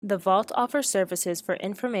The Vault offers services for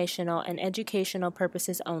informational and educational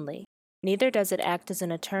purposes only. Neither does it act as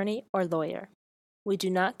an attorney or lawyer. We do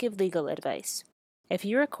not give legal advice. If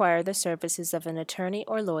you require the services of an attorney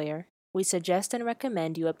or lawyer, we suggest and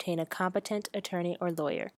recommend you obtain a competent attorney or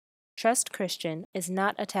lawyer. Trust Christian is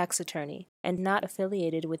not a tax attorney and not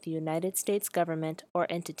affiliated with the United States government or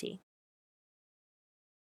entity.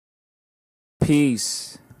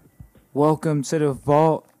 Peace. Welcome to the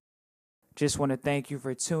Vault. Just want to thank you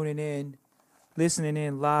for tuning in, listening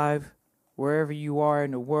in live, wherever you are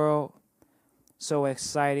in the world. So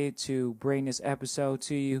excited to bring this episode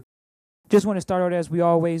to you. Just want to start out as we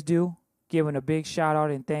always do, giving a big shout out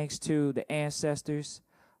and thanks to the ancestors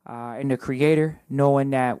and the Creator,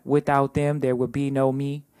 knowing that without them there would be no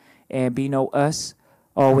me and be no us.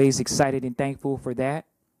 Always excited and thankful for that.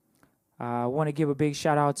 I want to give a big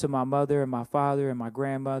shout out to my mother and my father and my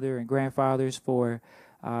grandmother and grandfathers for,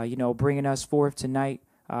 bringing us forth tonight,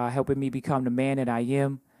 helping me become the man that I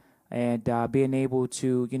am, and being able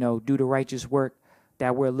to, do the righteous work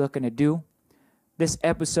that we're looking to do. This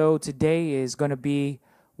episode today is going to be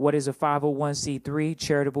what is a 501c3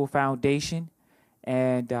 charitable foundation,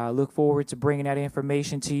 and look forward to bringing that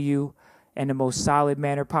information to you in the most solid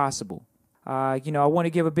manner possible. I want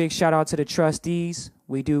to give a big shout out to the trustees.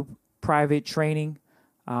 We do private training,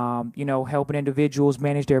 helping individuals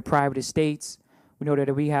manage their private estates. We know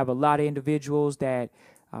that we have a lot of individuals that,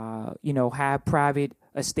 have private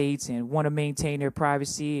estates and want to maintain their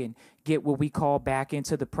privacy and get what we call back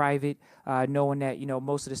into the private, knowing that,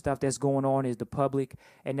 most of the stuff that's going on is the public,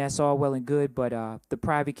 and that's all well and good, but the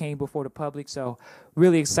private came before the public. So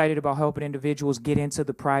really excited about helping individuals get into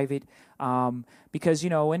the private, because,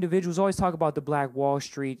 individuals always talk about the Black Wall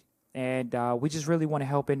Street. And we just really want to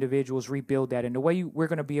help individuals rebuild that. And the way we're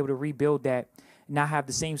going to be able to rebuild that, not have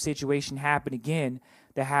the same situation happen again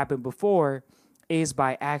that happened before, is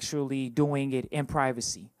by actually doing it in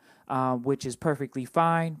privacy, which is perfectly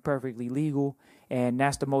fine, perfectly legal. And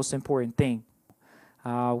that's the most important thing.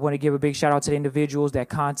 I want to give a big shout out to the individuals that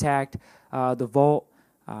contact the Vault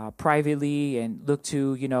privately and look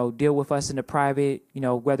to, deal with us in the private,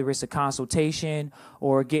 whether it's a consultation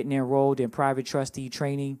or getting enrolled in private trustee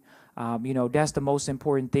training. That's the most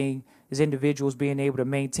important thing, is individuals being able to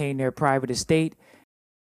maintain their private estate.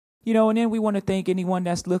 And then we want to thank anyone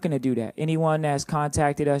that's looking to do that. Anyone that's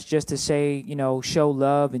contacted us just to say, show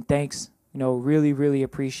love and thanks. Really, really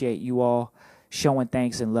appreciate you all showing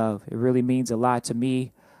thanks and love. It really means a lot to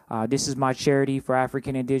me. This is my charity for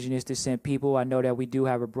African indigenous descent people. I know that we do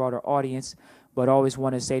have a broader audience, but I always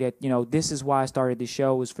want to say that, this is why I started the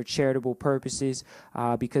show, was for charitable purposes,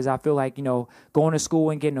 because I feel like, going to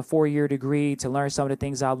school and getting a 4-year degree to learn some of the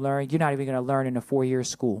things I've learned, you're not even going to learn in a 4-year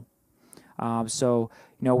school. So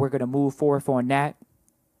we're going to move forward on that.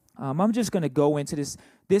 I'm just going to go into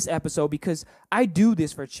this episode because I do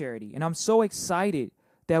this for charity, and I'm so excited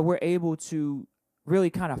that we're able to really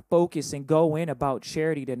kind of focus and go in about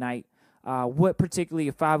charity tonight, what particularly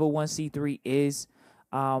a 501c3 is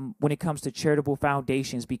when it comes to charitable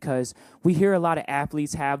foundations, because we hear a lot of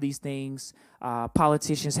athletes have these things,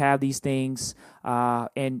 politicians have these things,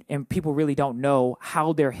 and people really don't know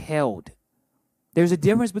how they're held. There's a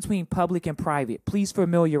difference between public and private. Please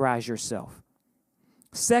familiarize yourself.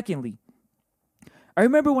 Secondly, I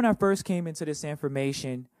remember when I first came into this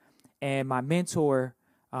information and my mentor,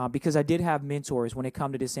 because I did have mentors when it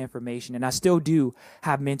come to this information, and I still do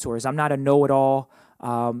have mentors. I'm not a know-it-all.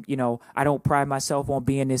 I don't pride myself on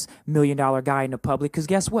being this $1 million guy in the public, because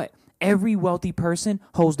guess what? Every wealthy person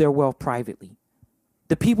holds their wealth privately.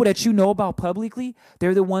 The people that you know about publicly,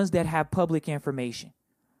 they're the ones that have public information.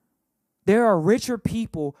 There are richer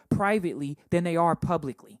people privately than they are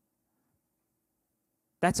publicly.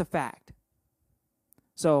 That's a fact.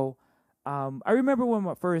 So I remember when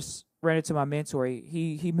I first ran into my mentor,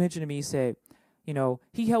 he mentioned to me, he said,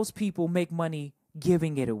 he helps people make money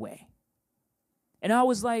giving it away. And I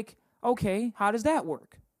was like, okay, how does that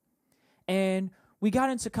work? And we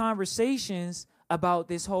got into conversations about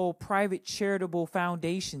this whole private charitable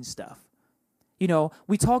foundation stuff.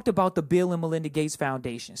 We talked about the Bill and Melinda Gates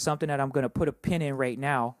Foundation, something that I'm going to put a pin in right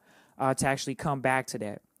now to actually come back to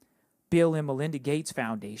that. Bill and Melinda Gates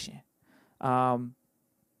Foundation.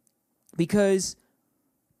 Because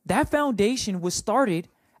that foundation was started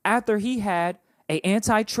after he had an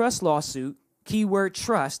antitrust lawsuit, keyword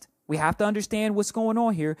trust. We have to understand what's going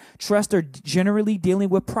on here. Trusts are generally dealing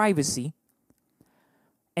with privacy.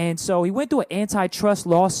 And so he went through an antitrust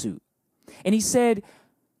lawsuit. And he said,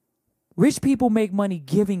 rich people make money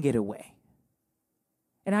giving it away.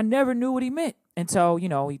 And I never knew what he meant until,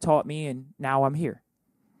 he taught me, and now I'm here.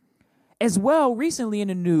 As well, recently in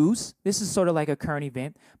the news, this is sort of like a current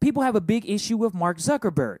event, people have a big issue with Mark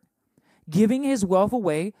Zuckerberg giving his wealth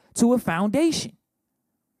away to a foundation,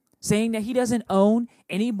 saying that he doesn't own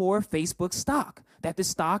any more Facebook stock, that the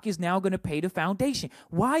stock is now going to pay the foundation.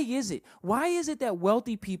 Why is it? Why is it that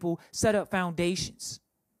wealthy people set up foundations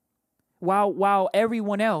while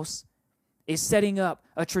everyone else is setting up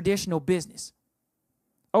a traditional business?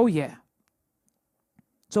 Oh, yeah.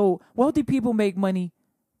 So wealthy people make money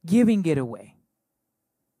giving it away.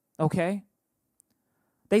 Okay?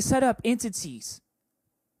 They set up entities.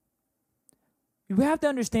 You have to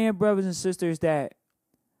understand, brothers and sisters, that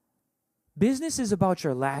business is about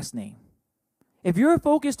your last name. If you're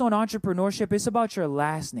focused on entrepreneurship, it's about your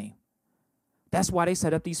last name. That's why they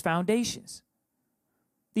set up these foundations.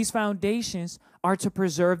 These foundations are to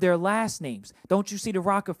preserve their last names. Don't you see the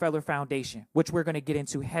Rockefeller Foundation, which we're going to get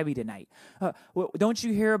into heavy tonight? Don't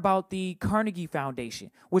you hear about the Carnegie Foundation,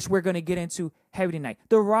 which we're going to get into heavy tonight?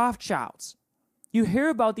 The Rothschilds. You hear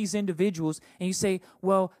about these individuals and you say,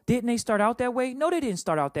 well, didn't they start out that way? No, they didn't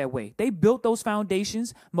start out that way. They built those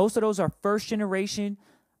foundations. Most of those are first generation,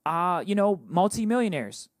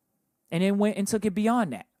 multimillionaires, and then went and took it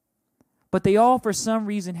beyond that. But they all, for some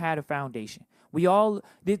reason, had a foundation.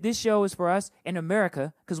 This show is for us in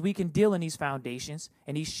America because we can deal in these foundations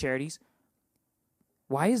and these charities.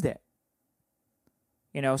 Why is that?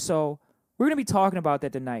 So we're going to be talking about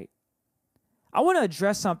that tonight. I want to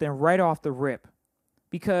address something right off the rip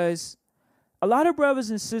because a lot of brothers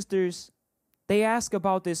and sisters, they ask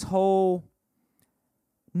about this whole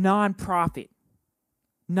nonprofit.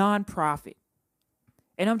 And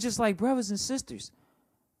I'm just like, brothers and sisters,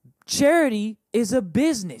 charity is a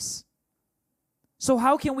business. So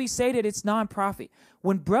how can we say that it's nonprofit?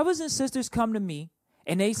 When brothers and sisters come to me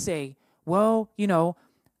and they say, well,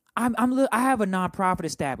 I have a nonprofit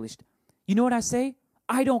established. You know what I say?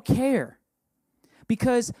 I don't care.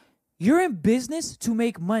 Because you're in business to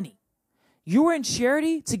make money. You're in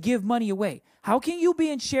charity to give money away. How can you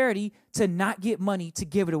be in charity to not get money to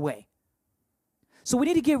give it away? So we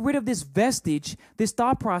need to get rid of this vestige, this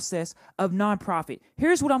thought process of nonprofit.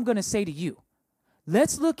 Here's what I'm going to say to you.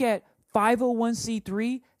 Let's look at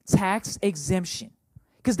 501c3 tax exemption.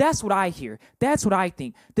 Because that's what I hear. That's what I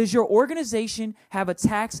think. Does your organization have a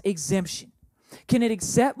tax exemption? Can it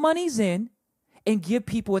accept monies in and give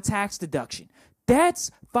people a tax deduction?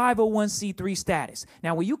 That's 501c3 status.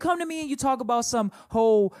 Now, when you come to me and you talk about some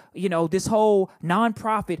whole, this whole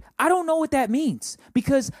nonprofit, I don't know what that means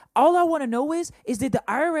because all I want to know is did the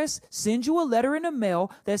IRS send you a letter in the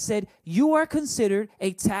mail that said you are considered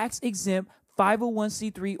a tax exempt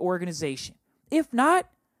 501c3 organization? If not,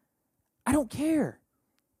 I don't care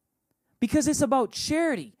because it's about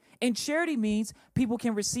charity. And charity means people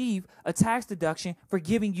can receive a tax deduction for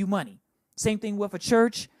giving you money. Same thing with a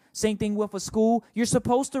church. Same thing with a school. You're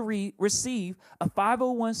supposed to receive a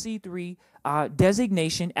 501c3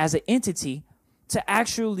 designation as an entity to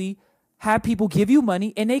actually have people give you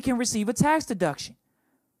money and they can receive a tax deduction.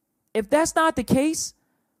 If that's not the case,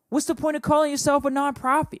 what's the point of calling yourself a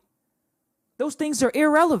nonprofit? Those things are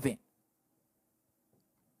irrelevant.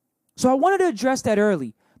 So I wanted to address that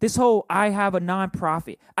early. This whole I have a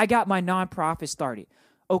nonprofit. I got my nonprofit started.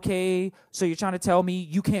 Okay, so you're trying to tell me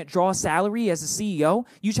you can't draw a salary as a CEO?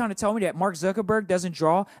 You trying to tell me that Mark Zuckerberg doesn't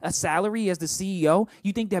draw a salary as the CEO?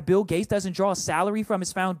 You think that Bill Gates doesn't draw a salary from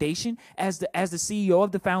his foundation as the CEO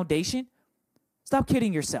of the foundation? Stop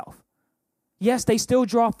kidding yourself. Yes, they still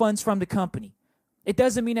draw funds from the company. It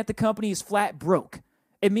doesn't mean that the company is flat broke.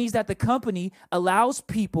 It means that the company allows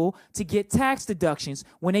people to get tax deductions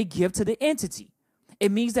when they give to the entity. It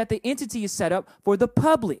means that the entity is set up for the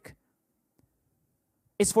public.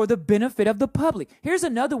 It's for the benefit of the public. Here's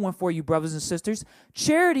another one for you, brothers and sisters.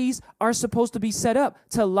 Charities are supposed to be set up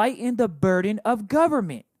to lighten the burden of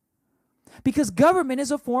government. Because government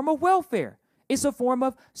is a form of welfare. It's a form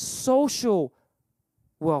of social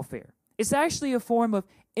welfare. It's actually a form of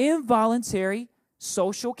involuntary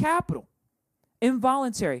social capital.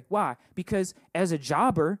 Involuntary. Why? Because as a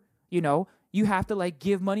jobber, you have to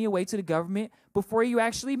give money away to the government before you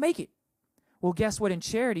actually make it. Well, guess what? In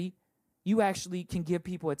charity, you actually can give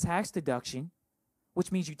people a tax deduction,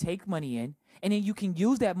 which means you take money in, and then you can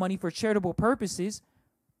use that money for charitable purposes,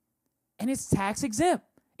 and it's tax exempt.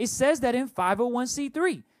 It says that in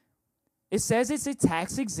 501c3. It says it's a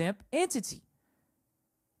tax exempt entity.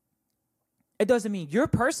 It doesn't mean you're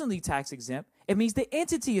personally tax exempt. It means the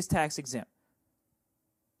entity is tax exempt.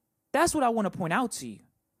 That's what I want to point out to you.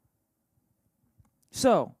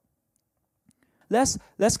 So let's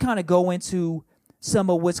kind of go into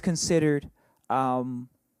some of what's considered, I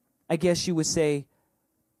guess you would say,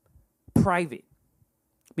 private.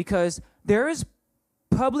 because there is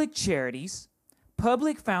public charities,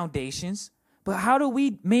 public foundations, but how do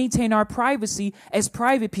we maintain our privacy as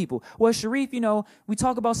private people? Well, Sharif, we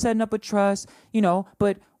talk about setting up a trust,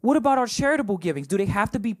 but what about our charitable givings? Do they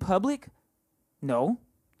have to be public? No.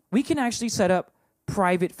 We can actually set up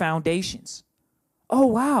private foundations. Oh,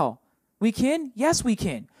 wow. We can? Yes, we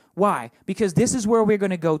can. Why? Because this is where we're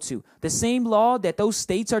going to go to. The same law that those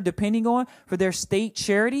states are depending on for their state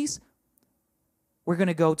charities, we're going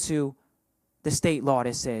to go to the state law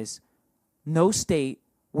that says no state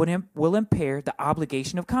will impair the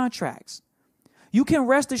obligation of contracts. You can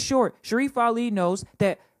rest assured, Sharif Ali knows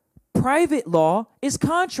that private law is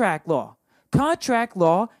contract law. Contract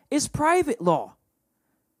law is private law.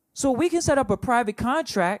 So we can set up a private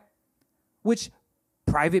contract, which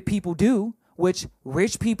private people do, which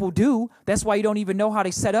rich people do. That's why you don't even know how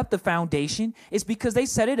they set up the foundation. It's because they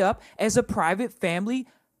set it up as a private family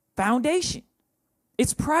foundation.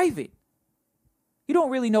 It's private. You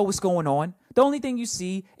don't really know what's going on. The only thing you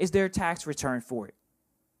see is their tax return for it.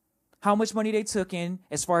 How much money they took in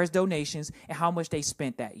as far as donations and how much they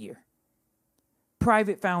spent that year.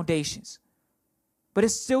 Private foundations. But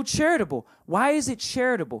it's still charitable. Why is it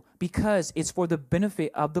charitable? Because it's for the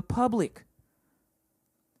benefit of the public.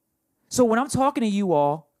 So when I'm talking to you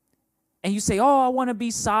all and you say, oh, I want to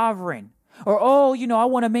be sovereign, or, oh, I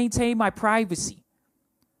want to maintain my privacy.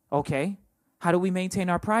 Okay, how do we maintain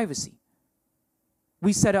our privacy?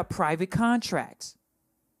 We set up private contracts.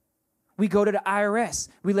 We go to the IRS.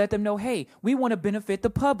 We let them know, hey, we want to benefit the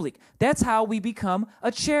public. That's how we become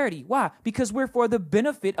a charity. Why? Because we're for the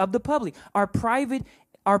benefit of the public. Our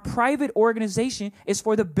private organization is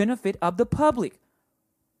for the benefit of the public.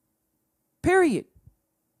 Period.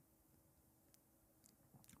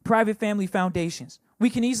 Private family foundations. We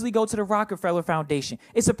can easily go to the Rockefeller Foundation.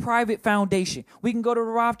 It's a private foundation. We can go to the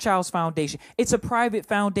Rothschilds Foundation. It's a private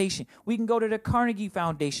foundation. We can go to the Carnegie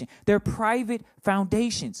Foundation. They're private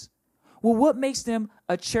foundations. Well, what makes them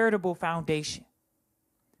a charitable foundation?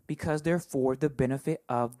 Because they're for the benefit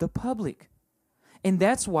of the public. And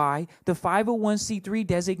that's why the 501c3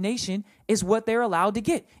 designation is what they're allowed to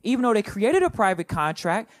get. Even though they created a private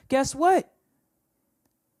contract, guess what?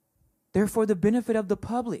 They're for the benefit of the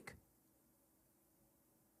public.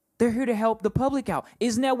 They're here to help the public out.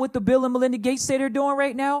 Isn't that what the Bill and Melinda Gates say they're doing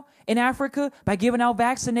right now in Africa by giving out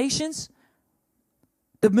vaccinations?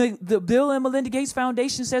 The Bill and Melinda Gates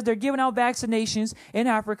Foundation says they're giving out vaccinations in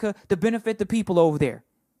Africa to benefit the people over there.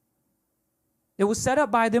 It was set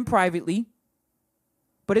up by them privately,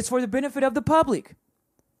 but it's for the benefit of the public.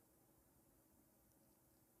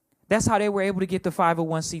 That's how they were able to get the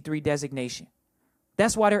 501c3 designation.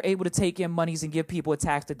 That's why they're able to take in monies and give people a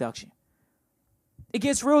tax deduction. It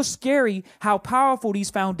gets real scary how powerful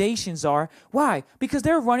these foundations are. Why? Because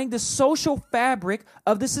they're running the social fabric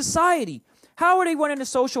of the society. How are they running the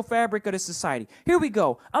social fabric of the society? Here we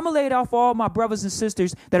go. I'm going to lay it out for all my brothers and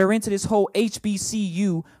sisters that are into this whole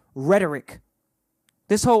HBCU rhetoric,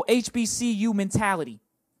 this whole HBCU mentality.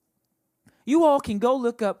 You all can go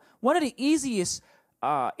look up one of the easiest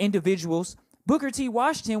individuals. Booker T.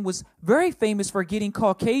 Washington was very famous for getting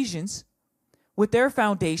Caucasians with their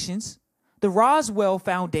foundations, the Roswell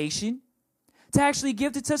Foundation, to actually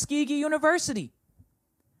give to Tuskegee University.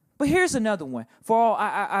 But here's another one. For all,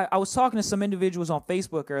 I was talking to some individuals on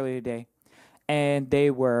Facebook earlier today, and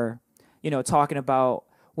they were, talking about,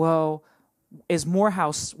 well, is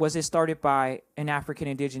Morehouse, was it started by an African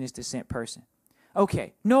indigenous descent person?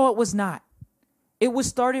 Okay, no, it was not. It was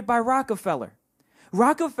started by Rockefeller.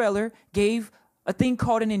 Rockefeller gave a thing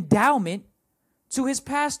called an endowment to his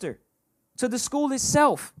pastor, to the school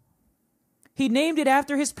itself. He named it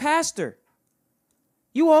after his pastor.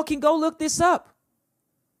 You all can go look this up.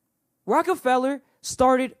 Rockefeller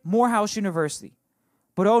started Morehouse University.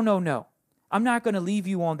 But oh, no. I'm not going to leave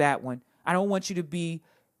you on that one. I don't want you to be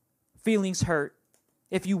feelings hurt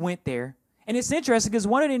if you went there. And it's interesting because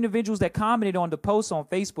one of the individuals that commented on the post on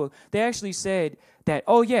Facebook, they actually said that,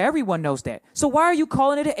 oh, yeah, everyone knows that. So why are you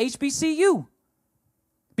calling it an HBCU?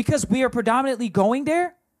 Because we are predominantly going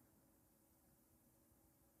there?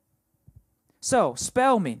 So,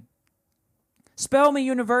 Spelman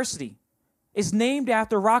University is named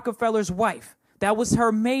after Rockefeller's wife. That was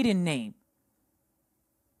her maiden name.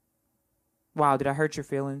 Wow, did I hurt your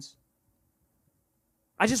feelings?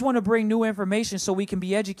 I just want to bring new information so we can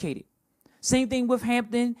be educated. Same thing with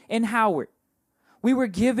Hampton and Howard. We were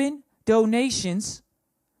given donations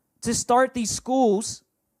to start these schools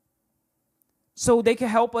so they could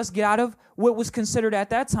help us get out of what was considered at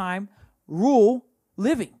that time rural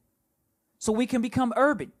living. So we can become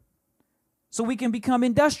urban. So we can become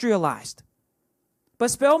industrialized. But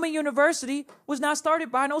Spelman University was not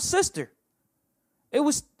started by no sister. It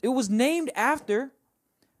was named after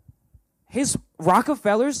his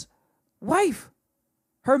Rockefeller's wife,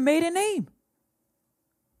 her maiden name.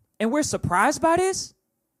 And we're surprised by this?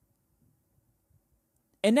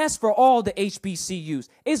 And that's for all the HBCUs.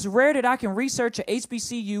 It's rare that I can research a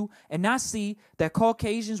HBCU and not see that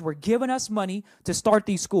Caucasians were giving us money to start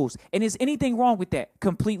these schools. And is anything wrong with that?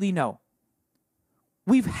 Completely no.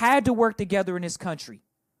 We've had to work together in this country.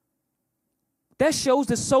 That shows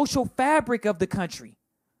the social fabric of the country.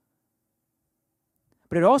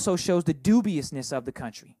 But it also shows the dubiousness of the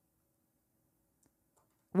country.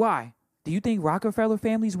 Why? Do you think Rockefeller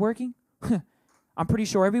family's working? I'm pretty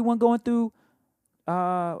sure everyone going through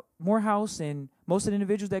Morehouse and most of the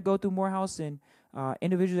individuals that go through Morehouse and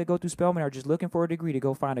individuals that go through Spelman are just looking for a degree to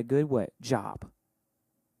go find a good what? Job.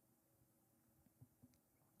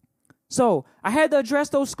 So I had to address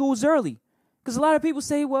those schools early because a lot of people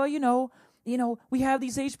say, well, we have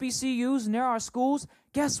these HBCUs and there are schools.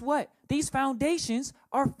 Guess what? These foundations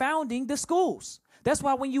are founding the schools. That's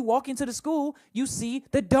why when you walk into the school, you see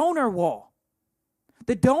the donor wall.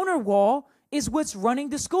 The donor wall is what's running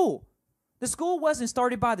the school. The school wasn't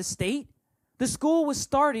started by the state. The school was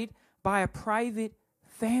started by a private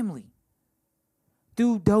family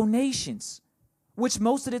through donations, which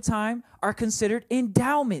most of the time are considered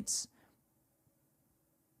endowments.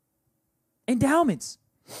 Endowments.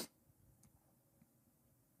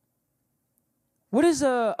 What is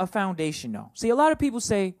a foundation, though? See, a lot of people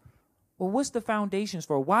say, well, what's the foundations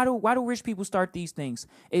for? Why do rich people start these things?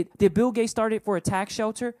 Did Bill Gates start it for a tax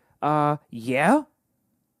shelter? Yeah.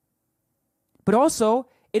 But also,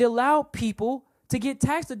 it allowed people to get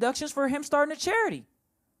tax deductions for him starting a charity.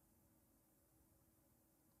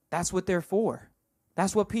 That's what they're for.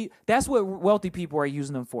 That's what wealthy people are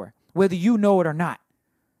using them for, whether you know it or not.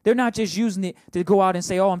 They're not just using it to go out and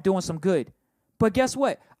say, oh, I'm doing some good. But guess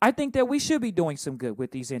what? I think that we should be doing some good with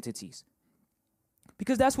these entities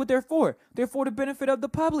because that's what they're for. They're for the benefit of the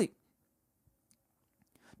public.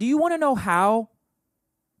 Do you want to know how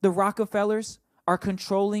the Rockefellers are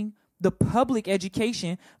controlling the public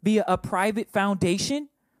education via a private foundation?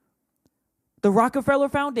 The Rockefeller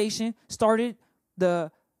Foundation started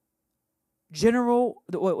the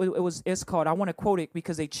it's called, I want to quote it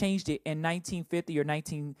because they changed it in 1950 or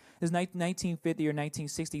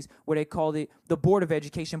 1960s where they called it the Board of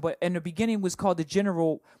Education, but in the beginning it was called the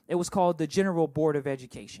General Board of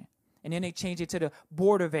Education. And then they changed it to the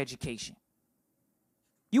Board of Education.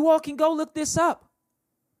 You all can go look this up.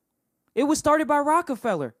 It was started by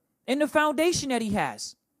Rockefeller and the foundation that he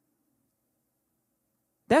has.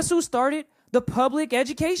 That's who started the public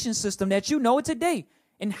education system that you know today.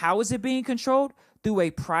 And how is it being controlled? Through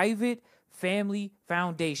a private family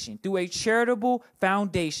foundation, through a charitable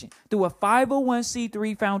foundation, through a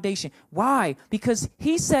 501c3 foundation. Why? Because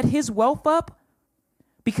he set his wealth up.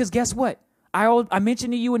 Because guess what? I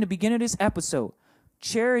mentioned to you in the beginning of this episode,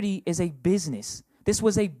 charity is a business. This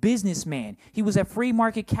was a businessman. He was a free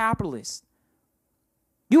market capitalist.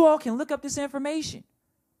 You all can look up this information.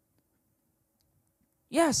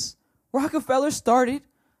 Yes, Rockefeller started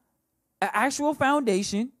an actual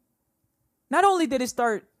foundation. Not only did it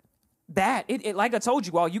start that, it like I told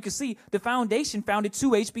you all, you can see the foundation founded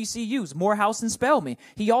 2 HBCUs, Morehouse and Spelman.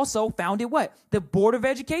 He also founded what? The Board of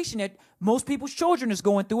Education that most people's children is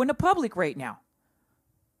going through in the public right now.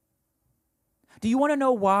 Do you want to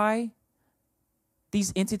know why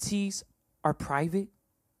these entities are private?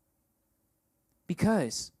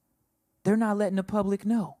 Because they're not letting the public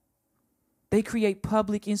know. They create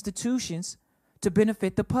public institutions to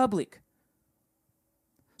benefit the public.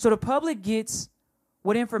 So the public gets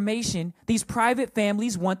what information these private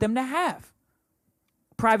families want them to have.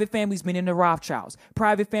 Private families meaning the Rothschilds.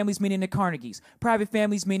 Private families meaning the Carnegies. Private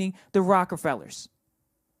families meaning the Rockefellers.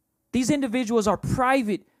 These individuals are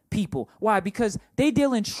private people. Why? Because they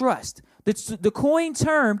deal in trust. The coin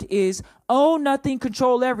termed is own nothing,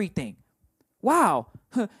 control everything. Wow.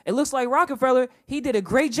 It looks like Rockefeller, he did a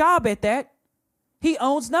great job at that. He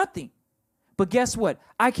owns nothing. But guess what?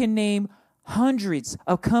 I can name hundreds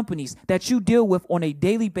of companies that you deal with on a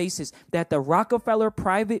daily basis that the Rockefeller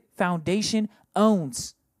Private Foundation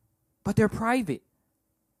owns, but they're private.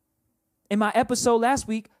 In my episode last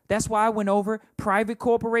week, that's why I went over private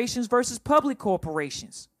corporations versus public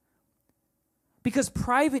corporations. Because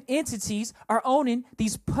private entities are owning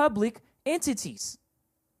these public entities.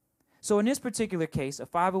 So in this particular case, a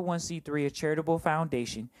 501c3, a charitable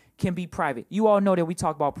foundation, can be private. You all know that we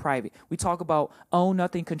talk about private. We talk about own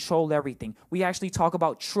nothing, control everything. We actually talk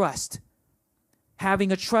about trust,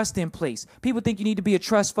 having a trust in place. People think you need to be a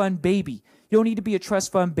trust fund baby. You don't need to be a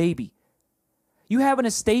trust fund baby. You have an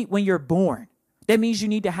estate when you're born. That means you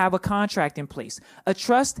need to have a contract in place. A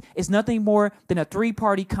trust is nothing more than a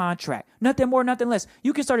three-party contract. Nothing more, nothing less.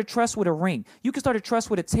 You can start a trust with a ring. You can start a trust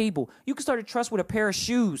with a table. You can start a trust with a pair of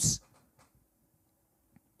shoes.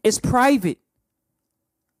 It's private.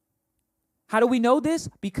 How do we know this?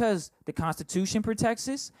 Because the Constitution protects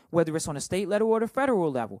us, whether it's on a state level or the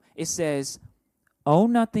federal level. It says,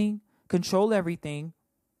 own nothing, control everything.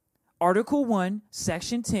 Article 1,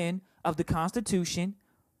 Section 10 of the Constitution.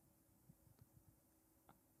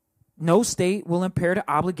 No state will impair the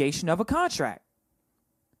obligation of a contract.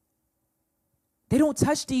 They don't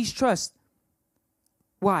touch these trusts.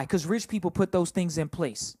 Why? Because rich people put those things in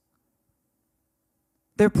place.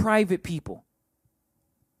 They're private people.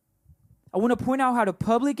 I want to point out how the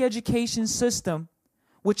public education system,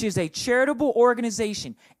 which is a charitable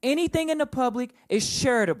organization, anything in the public is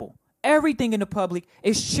charitable. Everything in the public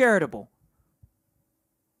is charitable.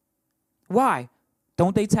 Why?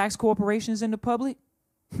 Don't they tax corporations in the public?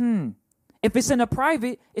 If it's in the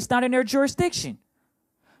private, it's not in their jurisdiction.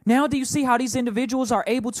 Now do you see how these individuals are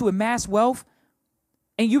able to amass wealth?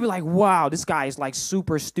 And you be like, wow, this guy is like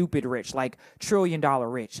super stupid rich, like $1 trillion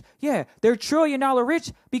rich. Yeah, they're $1 trillion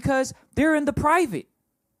rich because they're in the private.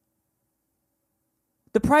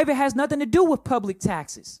 The private has nothing to do with public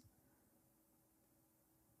taxes.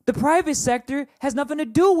 The private sector has nothing to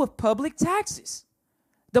do with public taxes.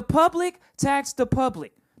 The public tax the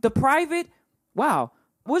public. The private, wow.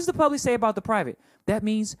 What does the public say about the private? That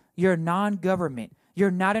means you're non-government.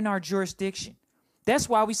 You're not in our jurisdiction. That's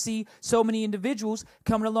why we see so many individuals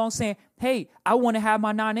coming along saying, hey, I want to have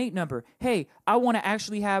my 9(8) number. Hey, I want to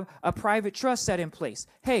actually have a private trust set in place.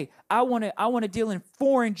 Hey, I want to deal in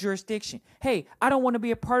foreign jurisdiction. Hey, I don't want to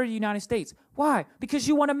be a part of the United States. Why? Because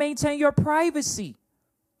you want to maintain your privacy.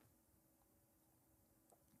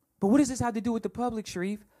 But what does this have to do with the public,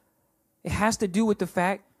 Sharif? It has to do with the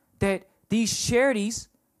fact that these charities,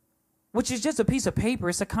 which is just a piece of paper,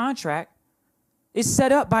 it's a contract, is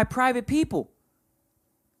set up by private people,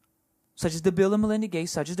 such as the Bill and Melinda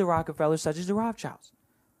Gates, such as the Rockefellers, such as the Rothschilds.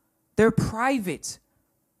 They're private.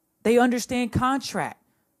 They understand contract.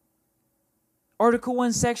 Article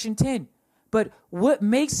 1, Section 10. But what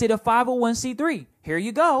makes it a 501c3? Here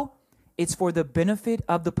you go. It's for the benefit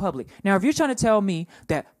of the public. Now, if you're trying to tell me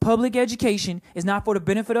that public education is not for the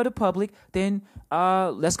benefit of the public, then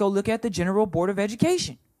let's go look at the General Board of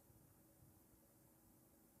Education.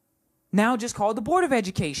 Now just called the Board of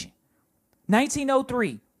Education.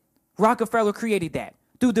 1903, Rockefeller created that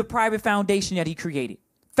through the private foundation that he created.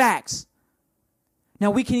 Facts. Now,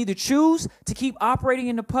 we can either choose to keep operating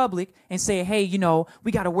in the public and say, hey,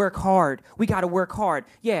 we got to work hard. We got to work hard.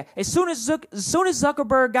 Yeah, as soon as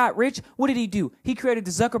Zuckerberg got rich, what did he do? He created the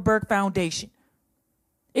Zuckerberg Foundation.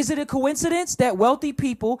 Is it a coincidence that wealthy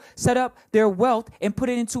people set up their wealth and put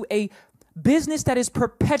it into a business that is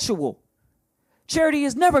perpetual? Charity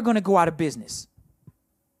is never going to go out of business.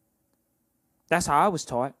 That's how I was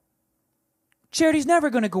taught. Charity's never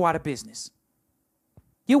going to go out of business.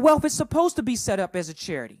 Your wealth is supposed to be set up as a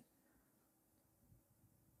charity.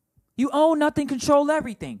 You own nothing, control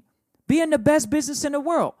everything. Be in the best business in the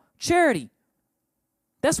world. Charity.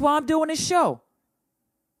 That's why I'm doing this show.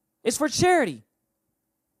 It's for charity.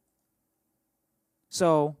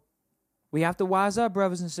 So, we have to wise up,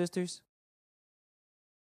 brothers and sisters.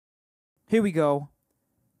 Here we go.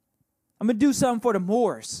 I'm going to do something for the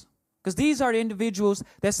Moors. Because these are the individuals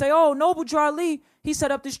that say, oh, Noble Drew Ali, he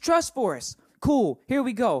set up this trust for us. Cool, here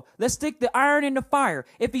we go. Let's stick the iron in the fire.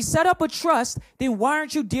 If he set up a trust, then why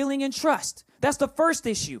aren't you dealing in trust? That's the first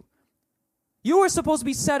issue. You are supposed to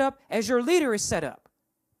be set up as your leader is set up.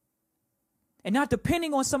 And not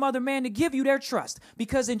depending on some other man to give you their trust.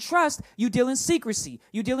 Because in trust, you deal in secrecy.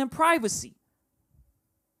 You deal in privacy.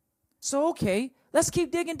 So, okay, let's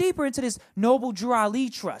keep digging deeper into this Noble Drew Ali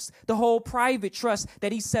trust, the whole private trust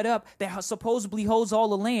that he set up that supposedly holds all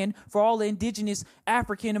the land for all the indigenous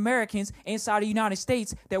African Americans inside the United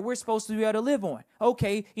States that we're supposed to be able to live on.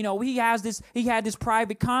 Okay, he had this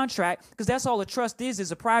private contract, because that's all a trust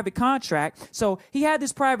is a private contract. So he had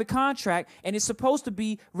this private contract, and it's supposed to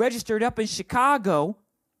be registered up in Chicago.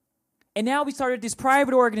 And now we started this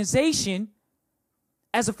private organization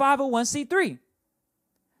as a 501c3.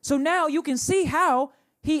 So now you can see how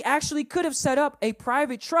he actually could have set up a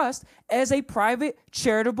private trust as a private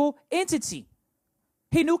charitable entity.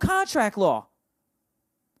 He knew contract law.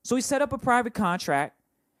 So he set up a private contract.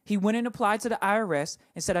 He went and applied to the IRS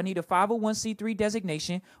and said, I need a 501c3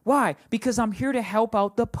 designation. Why? Because I'm here to help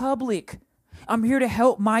out the public. I'm here to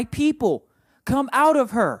help my people come out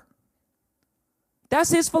of her. That's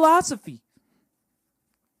his philosophy.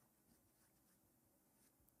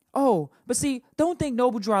 Oh, but see, don't think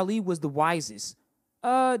Noble Drew Ali was the wisest.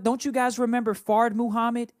 Don't you guys remember Fard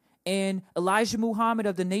Muhammad and Elijah Muhammad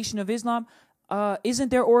of the Nation of Islam? Isn't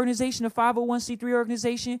their organization a 501c3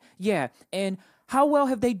 organization? Yeah. And how well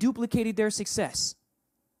have they duplicated their success?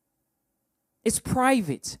 It's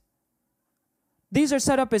private. These are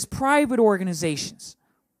set up as private organizations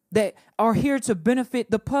that are here to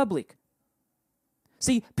benefit the public.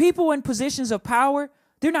 See, people in positions of power,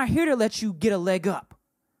 they're not here to let you get a leg up.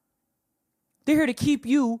 They're here to keep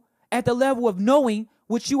you at the level of knowing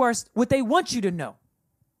what they want you to know.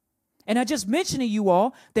 And I just mentioned to you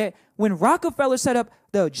all that when Rockefeller set up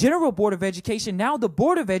the General Board of Education, now the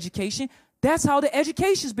Board of Education, that's how the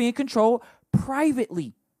education is being controlled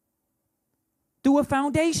privately through a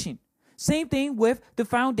foundation. Same thing with the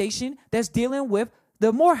foundation that's dealing with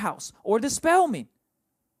the Morehouse or the Spelman.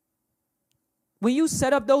 When you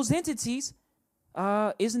set up those entities,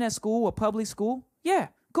 isn't that school a public school? Yeah,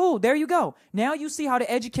 cool. There you go. Now you see how the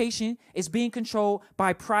education is being controlled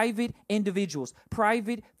by private individuals,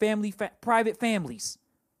 private families.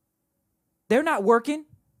 They're not working.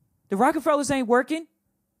 The Rockefellers ain't working.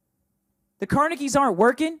 The Carnegies aren't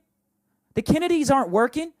working. The Kennedys aren't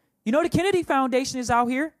working. You know the Kennedy Foundation is out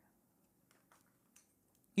here.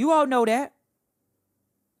 You all know that.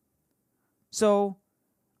 So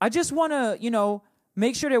I just want to,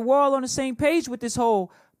 make sure that we're all on the same page with this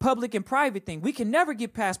whole public and private thing. We can never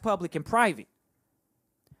get past public and private.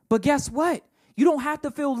 But guess what? You don't have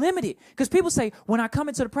to feel limited, because people say, when I come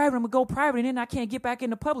into the private, I'm going to go private and then I can't get back in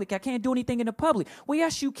the public. I can't do anything in the public. Well,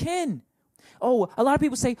 yes, you can. Oh, a lot of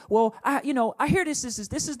people say, well, I hear this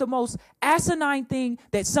is the most asinine thing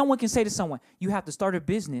that someone can say to someone. You have to start a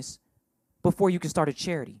business before you can start a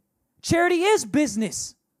charity. Charity is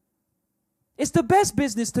business. It's the best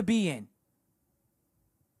business to be in.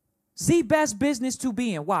 The best business to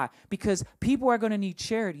be in. Why? Because people are going to need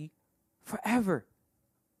charity forever.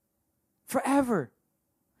 Forever.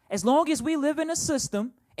 As long as we live in a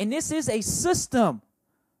system, and this is a system.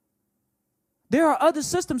 There are other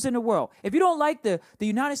systems in the world. If you don't like the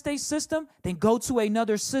United States system, then go to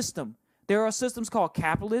another system. There are systems called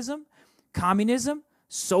capitalism, communism,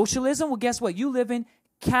 socialism. Well, guess what? You live in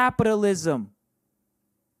capitalism.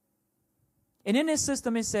 And in this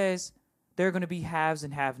system, it says there are going to be haves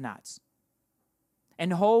and have-nots.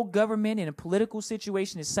 And the whole government and a political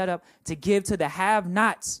situation is set up to give to the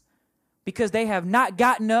have-nots because they have not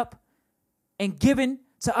gotten up and given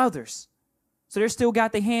to others. So they're still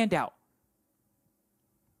got the handout.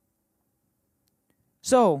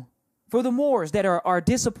 So for the Moors that are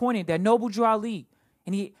disappointed that Noble Drew Ali,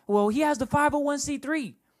 and he has the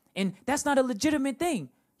 501c3, and that's not a legitimate thing.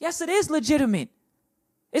 Yes, it is legitimate.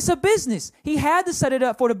 It's a business. He had to set it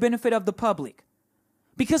up for the benefit of the public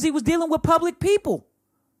because he was dealing with public people.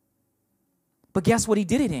 But guess what he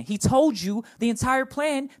did it in? He told you the entire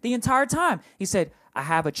plan the entire time. He said, I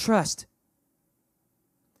have a trust.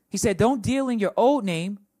 He said, don't deal in your old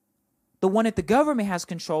name, the one that the government has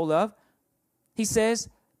control of. He says,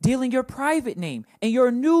 deal in your private name and your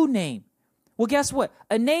new name. Well, guess what?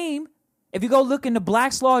 A name, if you go look in the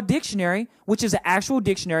Black's Law Dictionary, which is an actual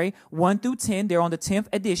dictionary, 1 through 10, they're on the 10th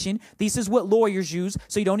edition. This is what lawyers use,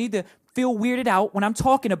 so you don't need to feel weirded out when I'm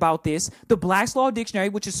talking about this. The Black's Law Dictionary,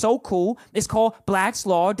 which is so cool, is called Black's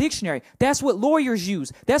Law Dictionary. That's what lawyers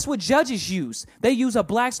use. That's what judges use. They use a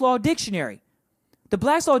Black's Law Dictionary. The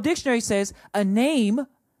Black's Law Dictionary says a name,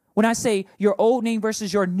 when I say your old name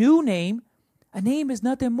versus your new name, a name is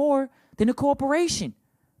nothing more than a corporation.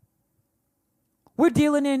 We're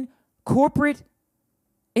dealing in corporate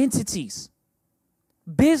entities,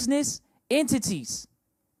 business entities.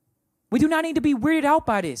 We do not need to be weirded out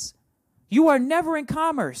by this. You are never in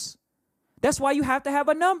commerce. That's why you have to have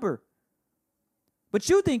a number. But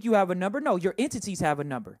you think you have a number. No, your entities have a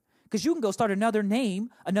number. Because you can go start another name,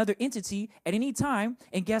 another entity at any time.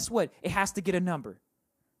 And guess what? It has to get a number.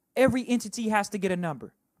 Every entity has to get a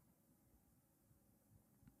number.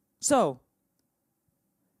 So,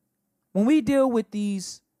 when we deal with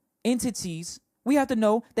these entities, we have to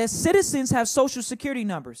know that citizens have social security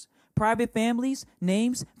numbers. Private families,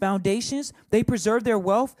 names, foundations, they preserve their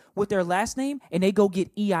wealth with their last name and they go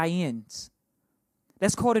get EINs.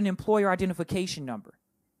 That's called an employer identification number.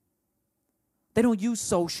 They don't use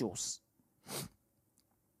socials.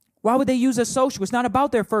 Why would they use a social? It's not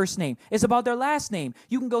about their first name. It's about their last name.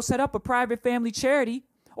 You can go set up a private family charity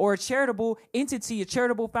or a charitable entity, a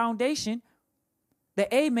charitable foundation that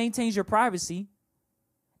A, maintains your privacy,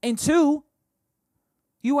 and 2,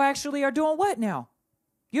 you actually are doing what now?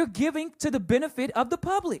 You're giving to the benefit of the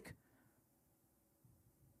public.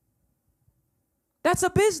 That's a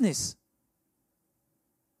business.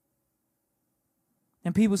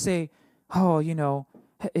 And people say, oh,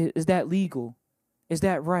 is that legal? Is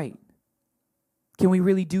that right? Can we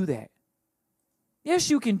really do that? Yes,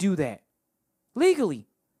 you can do that legally,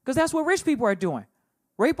 because that's what rich people are doing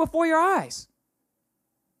right before your eyes.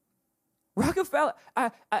 Rockefeller,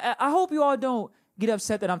 I hope you all don't get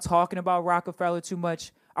upset that I'm talking about Rockefeller too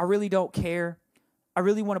much. I really don't care. I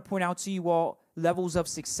really want to point out to you all levels of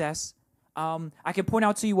success. I can point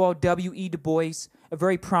out to you all W.E. Du Bois, a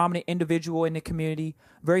very prominent individual in the community,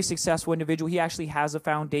 very successful individual. He actually has a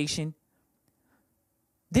foundation.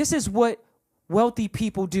 This is what wealthy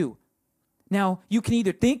people do. Now, you can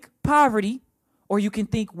either think poverty or you can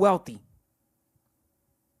think wealthy.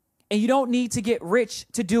 And you don't need to get rich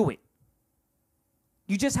to do it.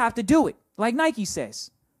 You just have to do it, like Nike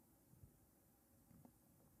says.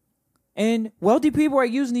 And wealthy people are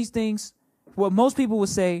using these things, what most people would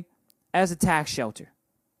say, as a tax shelter.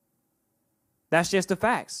 That's just the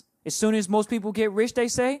facts. As soon as most people get rich, they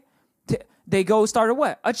say, they go start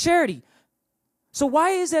a charity. So why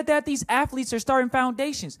is it that these athletes are starting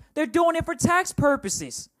foundations? They're doing it for tax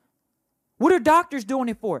purposes. What are doctors doing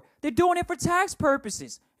it for? They're doing it for tax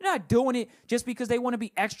purposes. They're not doing it just because they want to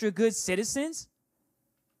be extra good citizens.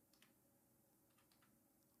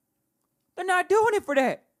 They're not doing it for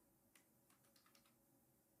that.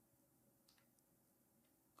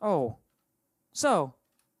 Oh, so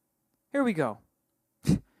here we go.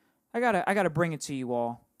 I gotta bring it to you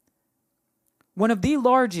all. One of the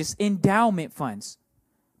largest endowment funds,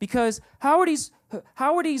 because how are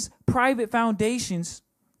these private foundations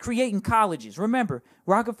creating colleges? Remember,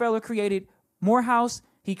 Rockefeller created Morehouse,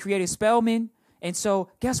 he created Spelman, and so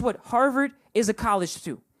guess what? Harvard is a college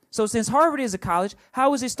too. So since Harvard is a college, how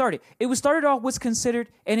was it started? It was started off what's considered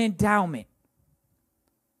an endowment.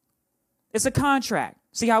 It's a contract.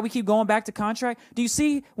 See how we keep going back to contract? Do you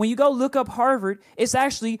see when you go look up Harvard, it's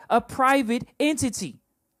actually a private entity.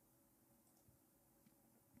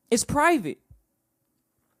 It's private.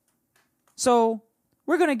 So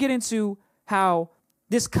we're going to get into how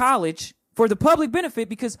this college, for the public benefit,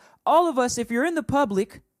 because all of us, if you're in the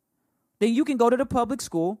public, then you can go to the public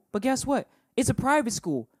school. But guess what? It's a private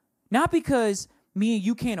school. Not because me and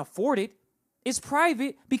you can't afford it. It's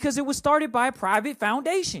private because it was started by a private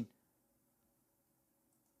foundation.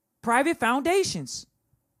 Private foundations.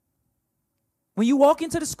 When you walk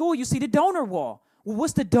into the school, you see the donor wall. Well,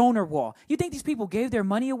 what's the donor wall? You think these people gave their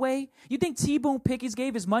money away? You think T. Boone Pickens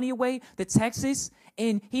gave his money away to Texas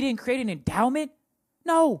and he didn't create an endowment?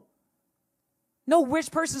 No. No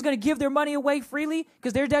rich person's going to give their money away freely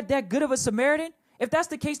because they're that good of a Samaritan. If that's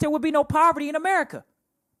the case, there would be no poverty in America.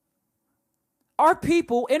 Our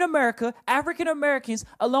people in America, African Americans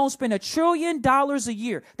alone, spend $1 trillion a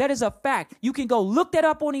year. That is a fact. You can go look that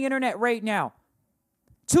up on the internet right now.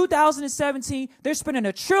 2017, they're spending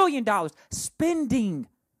 $1 trillion. Spending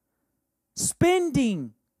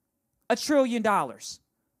 $1 trillion.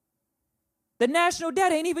 The national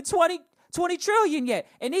debt ain't even 20 trillion yet.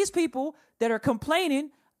 And these people that are complaining,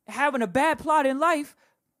 having a bad plot in life,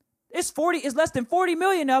 it's less than 40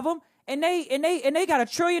 million of them, and they got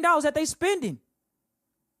 $1 trillion that they spending.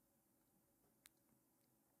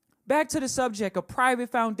 Back to the subject of private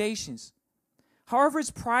foundations. Harvard's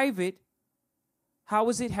private. How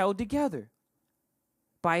is it held together?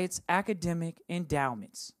 By its academic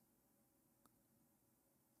endowments.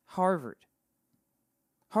 Harvard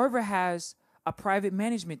has a private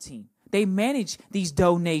management team. They manage these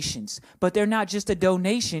donations, but they're not just a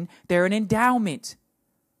donation, they're an endowment.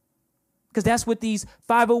 Because that's what these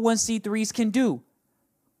 501c3s can do.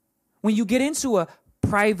 When you get into a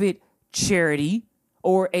private charity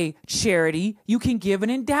or a charity, you can give an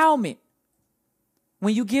endowment.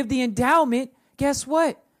 When you give the endowment, guess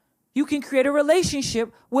what? You can create a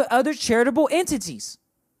relationship with other charitable entities.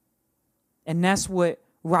 And that's what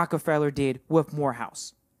Rockefeller did with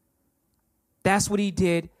Morehouse. That's what he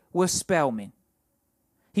did with Spelman.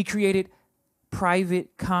 He created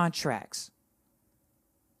private contracts.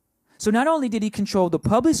 So not only did he control the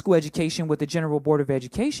public school education with the General Board of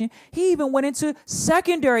Education, he even went into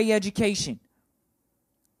secondary education.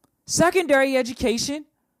 Secondary education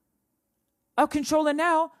of controlling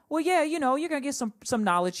now, well, yeah, you're going to get some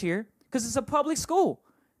knowledge here because it's a public school.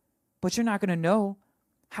 But you're not going to know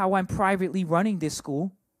how I'm privately running this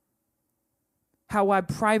school, how I'm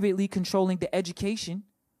privately controlling the education.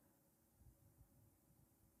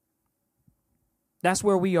 That's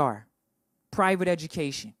where we are, private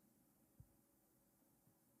education.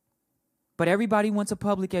 But everybody wants a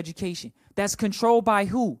public education. That's controlled by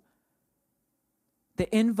who?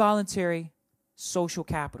 The involuntary social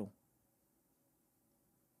capital.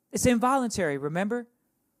 It's involuntary, remember?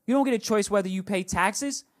 You don't get a choice whether you pay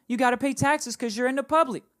taxes. You got to pay taxes because you're in the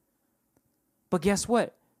public. But guess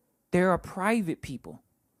what? There are private people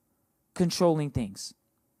controlling things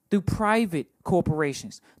through private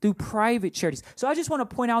corporations, through private charities. So I just want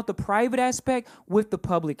to point out the private aspect with the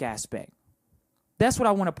public aspect. That's what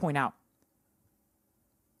I want to point out.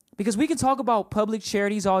 Because we can talk about public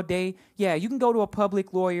charities all day. Yeah, you can go to a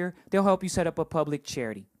public lawyer. They'll help you set up a public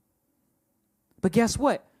charity. But guess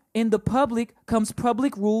what? In the public comes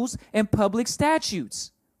public rules and public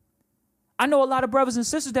statutes. I know a lot of brothers and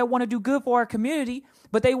sisters that want to do good for our community,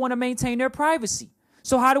 but they want to maintain their privacy.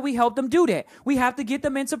 So how do we help them do that? We have to get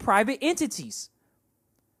them into private entities.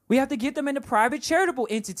 We have to get them into private charitable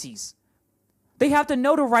entities. They have to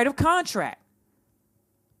know the right of contract.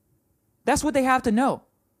 That's what they have to know.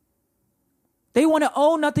 They want to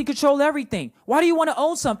own nothing, control everything. Why do you want to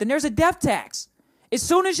own something? There's a death tax. As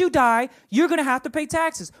soon as you die, you're going to have to pay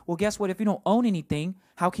taxes. Well, guess what? If you don't own anything,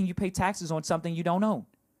 how can you pay taxes on something you don't own?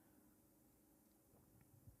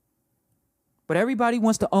 But everybody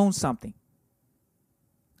wants to own something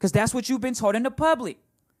because that's what you've been taught in the public.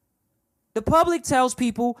 The public tells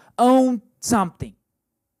people own something.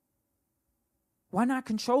 Why not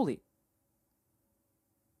control it?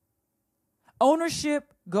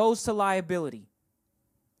 Ownership goes to liability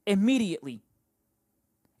immediately.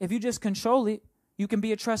 If you just control it, you can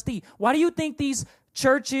be a trustee. Why do you think these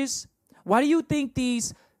churches, why do you think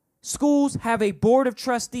these schools have a board of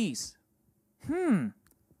trustees?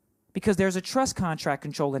 Because there's a trust contract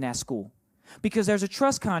controlling that school. Because there's a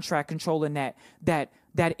trust contract controlling that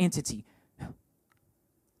entity.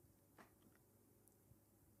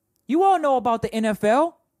 You all know about the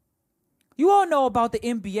NFL. You all know about the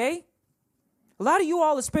NBA. A lot of you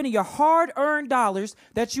all are spending your hard-earned dollars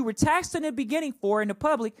that you were taxed in the beginning for in the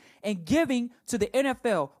public and giving to the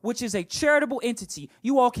NFL, which is a charitable entity.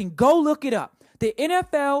 You all can go look it up. The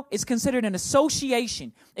NFL is considered an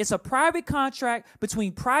association. It's a private contract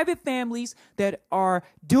between private families that are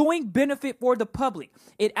doing benefit for the public.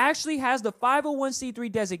 It actually has the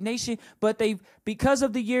 501c3 designation, but because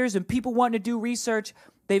of the years and people wanting to do research,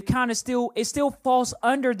 they've kind of it still falls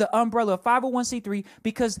under the umbrella of 501c3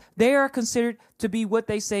 because they are considered to be what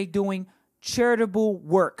they say doing charitable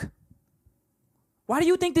work. Why do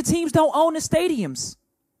you think the teams don't own the stadiums?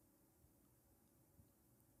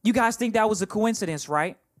 You guys think that was a coincidence,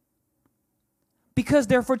 right? Because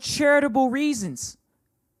they're for charitable reasons.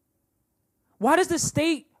 Why does the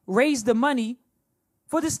state raise the money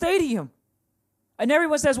for the stadium? And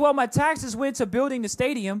everyone says, well, my taxes went to building the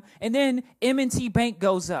stadium, and then M&T Bank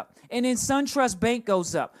goes up, and then SunTrust Bank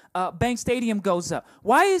goes up, Bank Stadium goes up.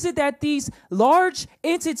 Why is it that these large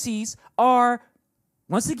entities are,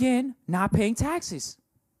 once again, not paying taxes?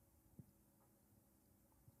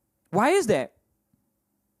 Why is that?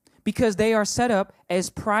 Because they are set up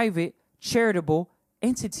as private charitable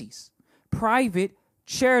entities. Private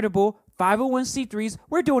charitable 501c3s.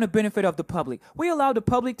 We're doing the benefit of the public. We allow the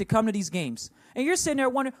public to come to these games. And you're sitting there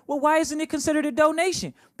wondering, well, why isn't it considered a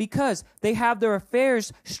donation? Because they have their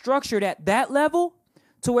affairs structured at that level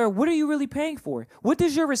to where, what are you really paying for? What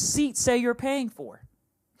does your receipt say you're paying for?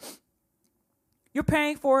 You're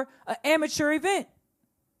paying for an amateur event.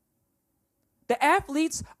 The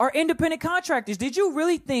athletes are independent contractors. Did you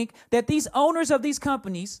really think that these owners of these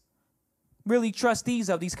companies, really trustees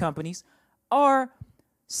of these companies, are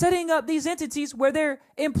setting up these entities where their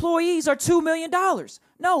employees are $2 million?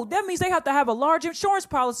 No, that means they have to have a large insurance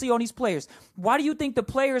policy on these players. Why do you think the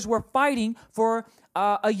players were fighting for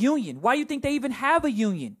a union? Why do you think they even have a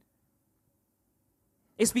union?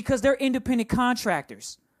 It's because they're independent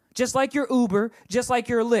contractors. Just like your Uber, just like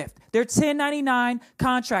your Lyft. They're 1099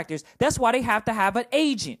 contractors. That's why they have to have an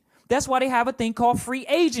agent. That's why they have a thing called free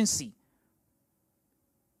agency.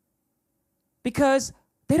 Because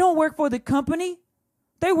they don't work for the company.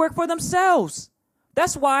 They work for themselves.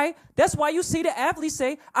 That's why you see the athletes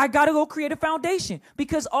say, I got to go create a foundation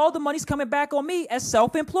because all the money's coming back on me as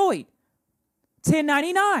self-employed.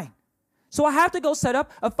 1099. So I have to go set up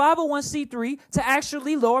a 501c3 to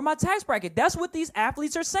actually lower my tax bracket. That's what these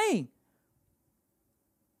athletes are saying.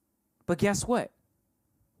 But guess what?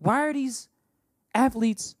 Why are these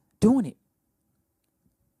athletes doing it?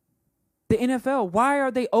 The NFL, why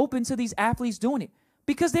are they open to these athletes doing it?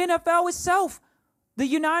 Because the NFL itself, the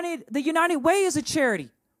United Way is a charity.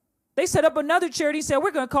 They set up another charity and said,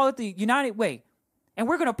 we're going to call it the United Way. And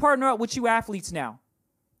we're going to partner up with you athletes now.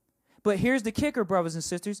 But here's the kicker, brothers and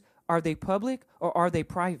sisters. Are they public or are they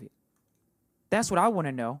private? That's what I want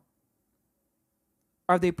to know.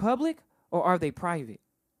 Are they public or are they private?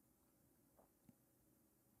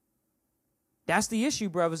 That's the issue,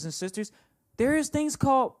 brothers and sisters. There is things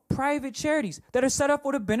called private charities that are set up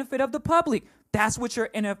for the benefit of the public. That's what your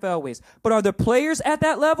NFL is. But are the players at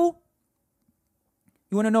that level?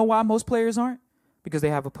 You want to know why most players aren't? Because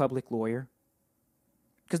they have a public lawyer.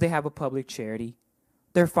 Because they have a public charity.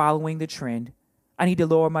 They're following the trend. I need to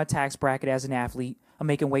lower my tax bracket as an athlete. I'm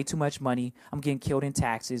making way too much money. I'm getting killed in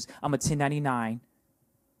taxes. I'm a 1099.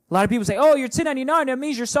 A lot of people say, oh, you're 1099. That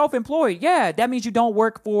means you're self-employed. Yeah, that means you don't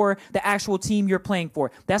work for the actual team you're playing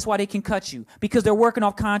for. That's why they can cut you, because they're working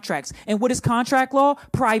off contracts. And what is contract law?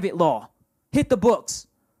 Private law. Hit the books.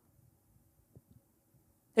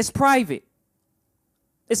 It's private.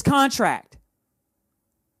 It's contract.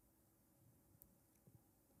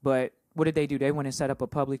 But what did they do? They went and set up a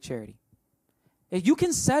public charity. You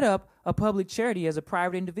can set up a public charity as a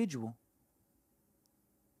private individual.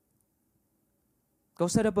 Go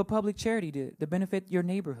set up a public charity to benefit your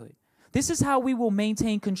neighborhood. This is how we will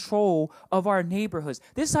maintain control of our neighborhoods.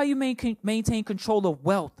 This is how you maintain control of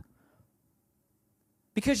wealth.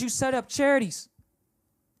 Because you set up charities.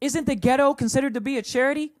 Isn't the ghetto considered to be a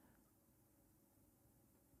charity?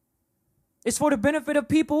 It's for the benefit of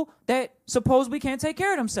people that supposedly can't take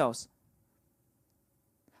care of themselves.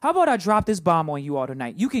 How about I drop this bomb on you all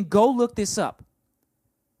tonight? You can go look this up.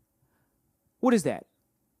 What is that?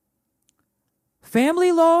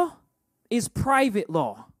 Family law is private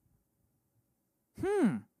law.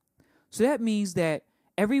 So that means that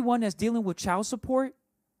everyone that's dealing with child support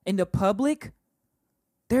in the public,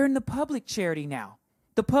 they're in the public charity now.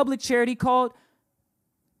 The public charity called,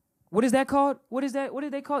 what is that called? What is that? What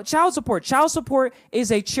did they call it? Child support. Child support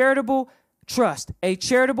is a charitable trust, a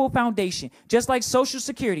charitable foundation. Just like Social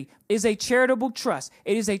Security is a charitable trust.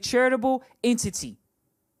 It is a charitable entity.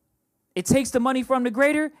 It takes the money from the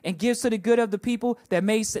greater and gives to the good of the people that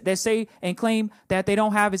say and claim that they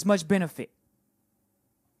don't have as much benefit.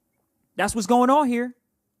 That's what's going on here.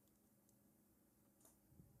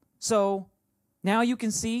 So now you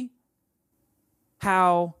can see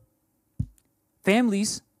how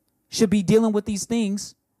families should be dealing with these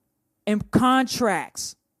things in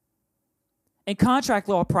contracts. And contract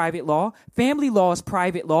law, private law. Family law is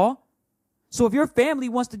private law. So if your family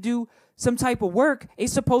wants to do some type of work,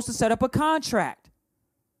 it's supposed to set up a contract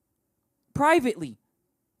privately.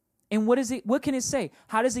 And what is it? What can it say?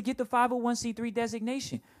 How does it get the 501c3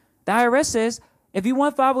 designation? The IRS says if you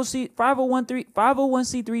want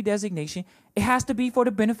 501c3 designation, it has to be for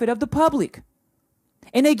the benefit of the public.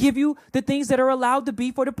 And they give you the things that are allowed to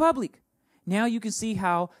be for the public. Now you can see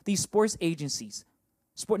how these sports agencies,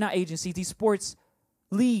 these sports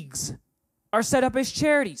leagues are set up as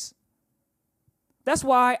charities. That's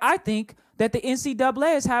why I think that the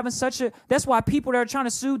NCAA is having that's why people that are trying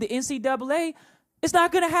to sue the NCAA, it's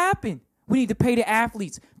not going to happen. We need to pay the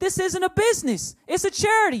athletes. This isn't a business. It's a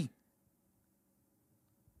charity.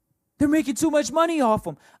 They're making too much money off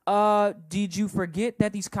them. Did you forget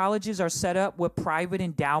that these colleges are set up with private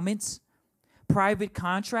endowments, private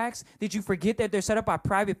contracts? Did you forget that they're set up by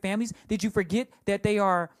private families? Did you forget that they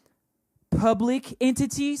are public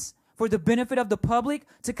entities for the benefit of the public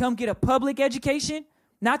to come get a public education,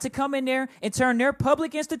 not to come in there and turn their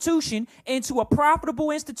public institution into a profitable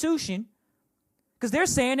institution? Because they're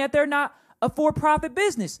saying that they're not a for-profit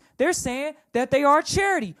business. They're saying that they are a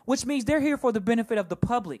charity, which means they're here for the benefit of the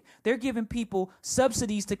public. They're giving people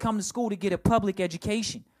subsidies to come to school to get a public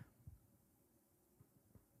education.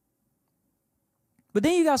 But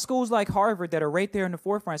then you got schools like Harvard that are right there in the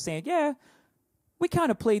forefront saying, yeah, we kind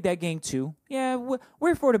of played that game too. Yeah,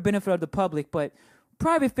 we're for the benefit of the public, but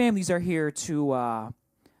private families are here to,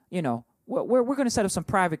 we're going to set up some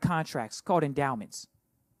private contracts called endowments.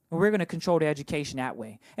 And we're going to control the education that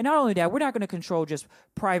way. And not only that, we're not going to control just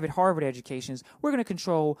private Harvard educations. We're going to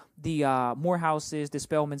control the Morehouses, the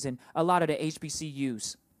Spelmans, and a lot of the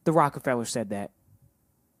HBCUs. The Rockefeller said that.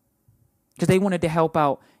 Because they wanted to help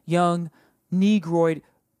out young Negroid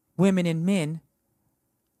women and men,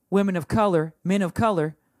 women of color, men of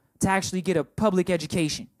color, to actually get a public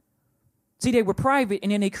education. See, they were private,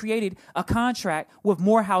 and then they created a contract with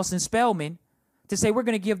Morehouse and Spelman to say we're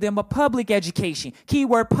going to give them a public education.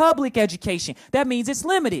 Keyword public education. That means it's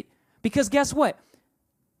limited. Because guess what?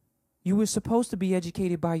 You were supposed to be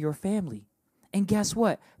educated by your family. And guess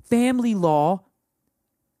what? Family law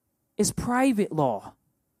is private law.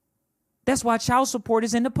 That's why child support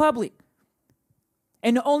is in the public.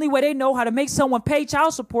 And the only way they know how to make someone pay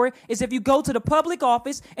child support is if you go to the public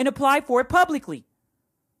office and apply for it publicly.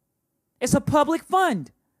 It's a public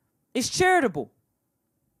fund. It's charitable.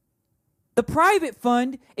 The private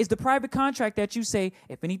fund is the private contract that you say,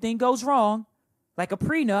 if anything goes wrong, like a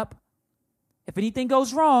prenup, if anything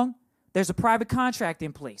goes wrong, there's a private contract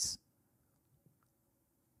in place.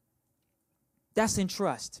 That's in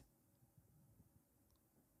trust.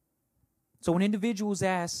 So when individuals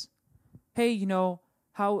ask, hey,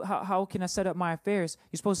 how can I set up my affairs?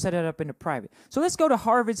 You're supposed to set it up in the private. So let's go to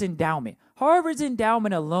Harvard's endowment. Harvard's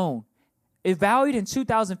endowment alone, it valued in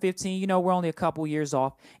 2015, we're only a couple years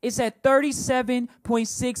off. It's at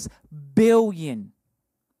 $37.6 billion.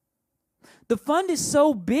 The fund is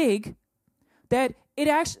so big that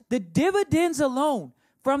the dividends alone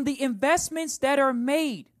from the investments that are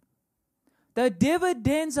made, the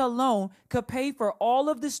dividends alone could pay for all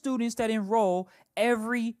of the students that enroll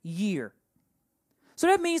every year. So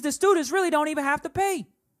that means the students really don't even have to pay.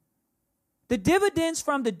 The dividends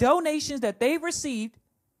from the donations that they've received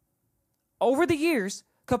over the years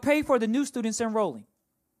could pay for the new students enrolling.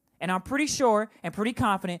 And I'm pretty sure and pretty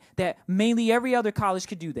confident that mainly every other college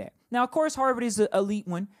could do that. Now, of course, Harvard is an elite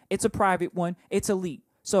one. It's a private one. It's elite.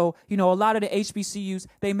 So, a lot of the HBCUs,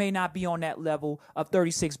 they may not be on that level of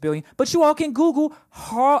 $36 billion. But you all can Google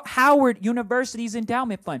Howard University's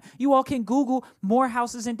endowment fund. You all can Google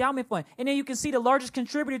Morehouse's endowment fund. And then you can see the largest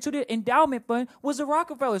contributor to the endowment fund was the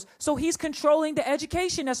Rockefellers. So he's controlling the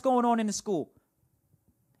education that's going on in the school.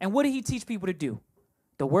 And what did he teach people to do?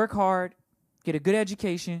 To work hard, get a good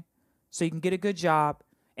education, so you can get a good job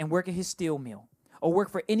and work at his steel mill or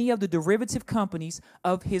work for any of the derivative companies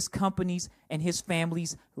of his companies and his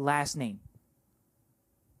family's last name.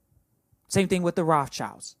 Same thing with the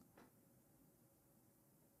Rothschilds.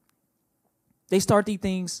 They start these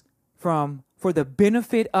things for the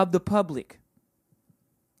benefit of the public.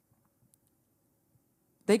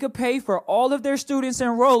 They could pay for all of their students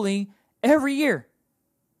enrolling every year.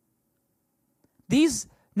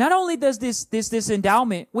 Not only does this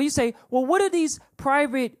endowment, when you say, well, what are these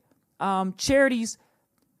private charities,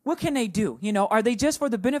 what can they do? Are they just for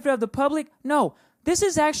the benefit of the public? No, this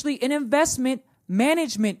is actually an investment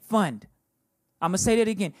management fund. I'm going to say that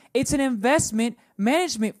again. It's an investment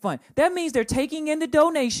management fund. That means they're taking in the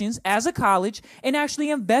donations as a college and actually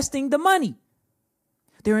investing the money.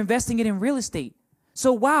 They're investing it in real estate.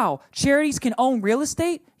 So, wow, charities can own real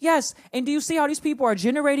estate? Yes. And do you see how these people are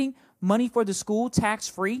generating money for the school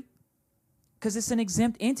tax-free? Because it's an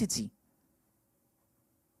exempt entity.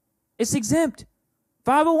 It's exempt.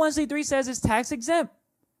 501c3 says it's tax exempt.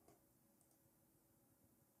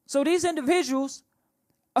 So these individuals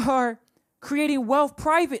are creating wealth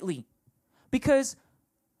privately because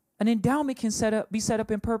an endowment can be set up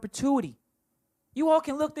in perpetuity. You all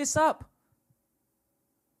can look this up.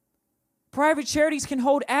 Private charities can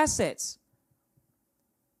hold assets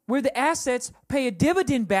where the assets pay a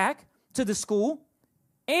dividend back to the school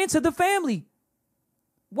and to the family.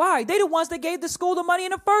 Why? They're the ones that gave the school the money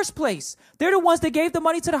in the first place. They're the ones that gave the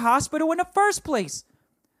money to the hospital in the first place.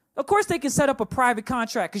 Of course, they can set up a private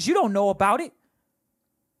contract because you don't know about it.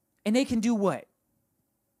 And they can do what?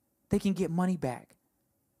 They can get money back.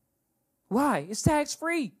 Why? It's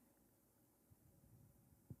tax-free.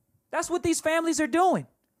 That's what these families are doing.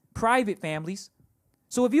 Private families.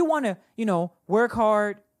 So if you want to, work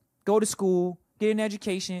hard, go to school, get an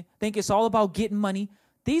education, think it's all about getting money,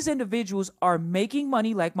 these individuals are making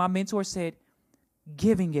money, like my mentor said,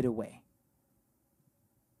 giving it away.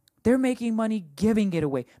 They're making money giving it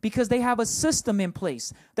away because they have a system in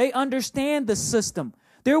place. They understand the system.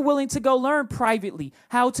 They're willing to go learn privately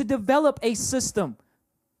how to develop a system.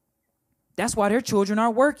 That's why their children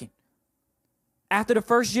aren't working. After the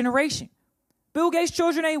first generation. Bill Gates'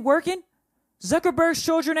 children ain't working. Zuckerberg's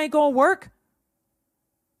children ain't going to work.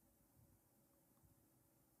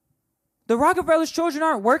 The Rockefellers' children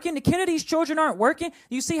aren't working. The Kennedys' children aren't working.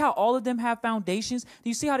 Do you see how all of them have foundations? Do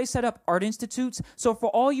you see how they set up art institutes? So for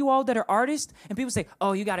all you all that are artists, and people say,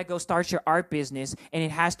 oh, you got to go start your art business, and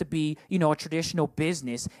it has to be, a traditional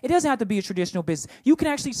business. It doesn't have to be a traditional business. You can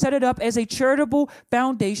actually set it up as a charitable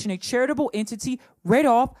foundation, a charitable entity right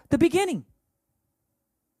off the beginning.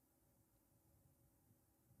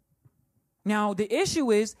 Now, the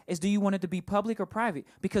issue is do you want it to be public or private?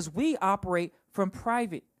 Because we operate from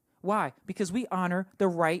private. Why? Because we honor the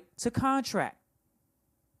right to contract.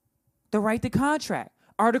 The right to contract.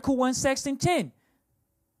 Article 1, Section 10.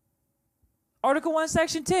 Article 1,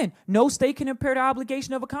 Section 10. No state can impair the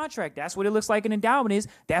obligation of a contract. That's what it looks like an endowment is.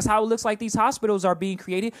 That's how it looks like these hospitals are being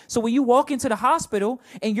created. So when you walk into the hospital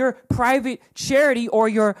and your private charity or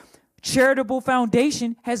your charitable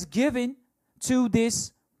foundation has given to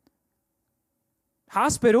this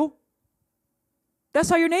hospital, that's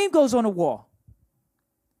how your name goes on the wall.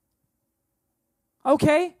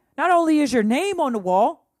 Okay? Not only is your name on the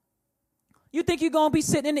wall, you think you're going to be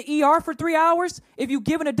sitting in the ER for 3 hours if you've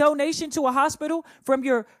given a donation to a hospital from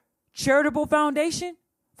your charitable foundation,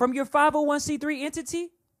 from your 501c3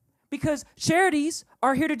 entity? Because charities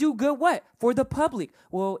are here to do good what? For the public.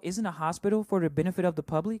 Well, isn't a hospital for the benefit of the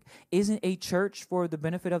public? Isn't a church for the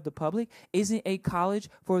benefit of the public? Isn't a college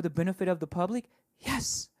for the benefit of the public?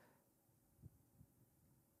 Yes.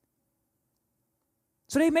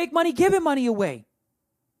 So they make money giving money away.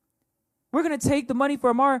 We're going to take the money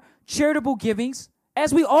from our charitable givings,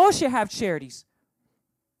 as we all should have charities,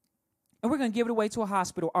 and we're going to give it away to a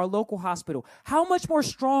hospital, our local hospital. How much more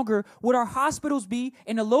stronger would our hospitals be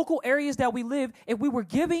in the local areas that we live if we were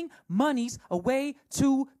giving monies away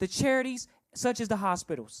to the charities such as the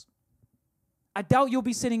hospitals? I doubt you'll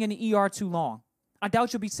be sitting in the ER too long. I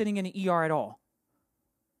doubt you'll be sitting in the ER at all.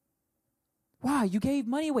 Why? You gave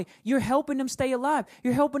money away. You're helping them stay alive.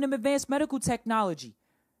 You're helping them advance medical technology.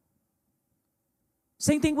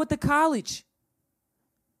 Same thing with the college.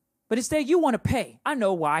 But instead, you want to pay. I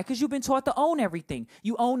know why, because you've been taught to own everything.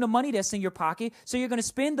 You own the money that's in your pocket, so you're going to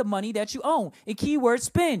spend the money that you own. And keyword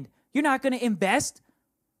spend. You're not going to invest.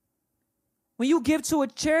 When you give to a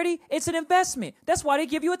charity, it's an investment. That's why they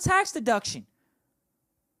give you a tax deduction.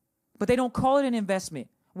 But they don't call it an investment.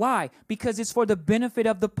 Why? Because it's for the benefit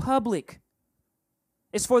of the public.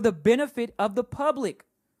 It's for the benefit of the public.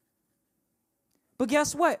 But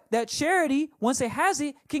guess what? That charity, once it has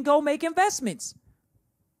it, can go make investments.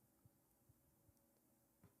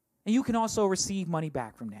 And you can also receive money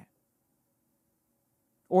back from that.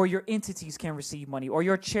 Or your entities can receive money, or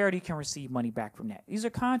your charity can receive money back from that. These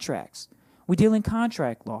are contracts. We deal in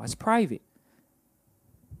contract law. It's private.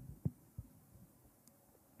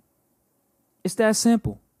 It's that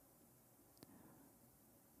simple.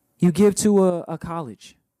 You give to a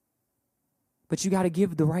college, but you got to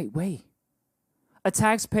give the right way. A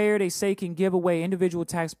taxpayer, they say, can give away, individual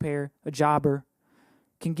taxpayer, a jobber,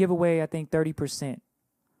 can give away, I think, 30%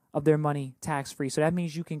 of their money tax-free. So that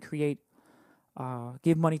means you can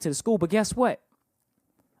give money to the school. But guess what?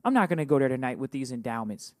 I'm not going to go there tonight with these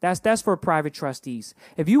endowments. That's for private trustees.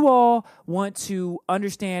 If you all want to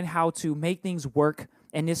understand how to make things work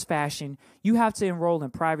in this fashion, you have to enroll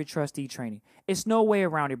in private trustee training. It's no way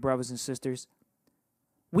around it, brothers and sisters.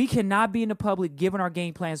 We cannot be in the public giving our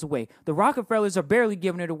game plans away. The Rockefellers are barely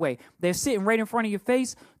giving it away. They're sitting right in front of your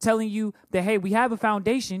face telling you that, hey, we have a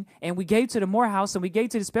foundation and we gave to the Morehouse and we gave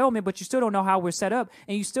to the Spelman, but you still don't know how we're set up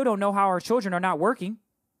and you still don't know how our children are not working.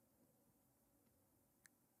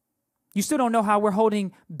 You still don't know how we're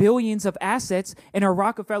holding billions of assets in our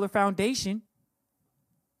Rockefeller Foundation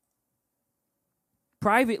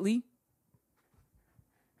privately.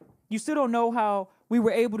 You still don't know how we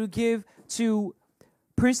were able to give to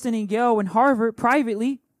Princeton and Yale and Harvard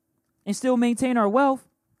privately and still maintain our wealth.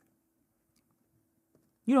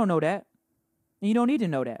 You don't know that. And you don't need to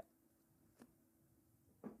know that.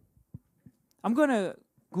 I'm going to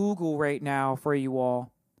Google right now for you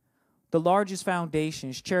all the largest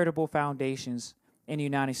foundations, charitable foundations in the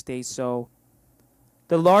United States. So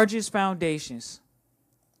the largest foundations,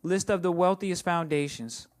 list of the wealthiest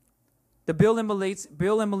foundations. The Bill and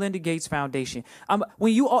Melinda Gates Foundation.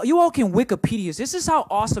 When you all can Wikipedia. This is how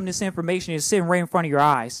awesome this information is sitting right in front of your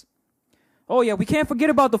eyes. Oh yeah, we can't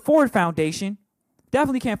forget about the Ford Foundation.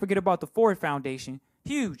 Definitely can't forget about the Ford Foundation.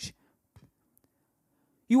 Huge.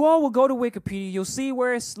 You all will go to Wikipedia. You'll see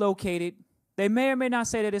where it's located. They may or may not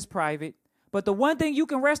say that it's private. But the one thing you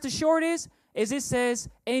can rest assured is it says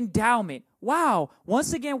endowment. Wow.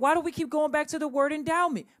 Once again, why do we keep going back to the word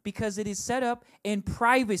endowment? Because it is set up in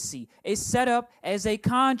privacy. It's set up as a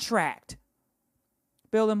contract.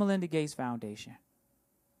 Bill and Melinda Gates Foundation.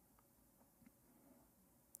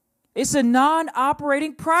 It's a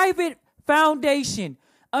non-operating private foundation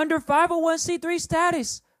under 501c3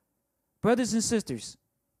 status. Brothers and sisters,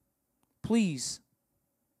 please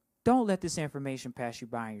don't let this information pass you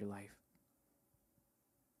by in your life.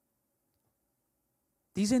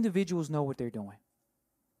 These individuals know what they're doing.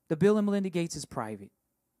 The Bill and Melinda Gates is private.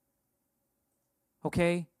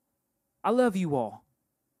 Okay? I love you all.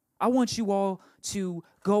 I want you all to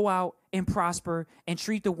go out and prosper and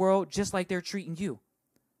treat the world just like they're treating you.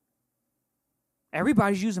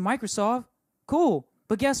 Everybody's using Microsoft. Cool.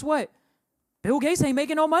 But guess what? Bill Gates ain't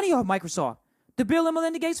making no money off Microsoft. The Bill and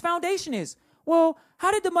Melinda Gates Foundation is. Well,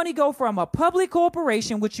 how did the money go from a public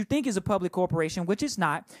corporation, which you think is a public corporation, which it's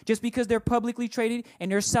not, just because they're publicly traded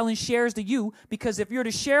and they're selling shares to you? Because if you're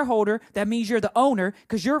the shareholder, that means you're the owner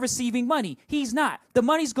because you're receiving money. He's not. The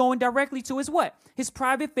money's going directly to his what? His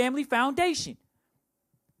private family foundation.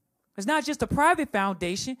 It's not just a private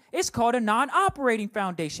foundation. It's called a non-operating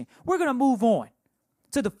foundation. We're going to move on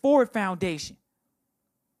to the Ford Foundation.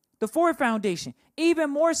 The Ford Foundation,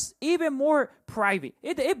 even more private.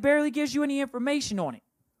 It barely gives you any information on it.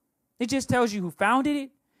 It just tells you who founded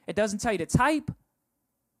it. It doesn't tell you the type.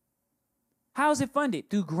 How is it funded?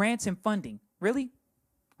 Through grants and funding. Really?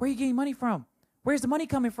 Where are you getting money from? Where's the money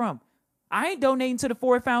coming from? I ain't donating to the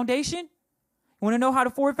Ford Foundation. You want to know how the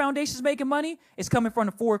Ford Foundation is making money? It's coming from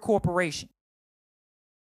the Ford Corporation.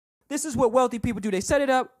 This is what wealthy people do. They set it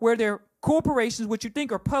up where they're corporations, which you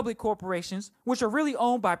think are public corporations, which are really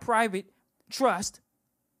owned by private trust.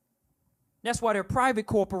 That's why they're private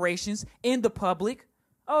corporations in the public.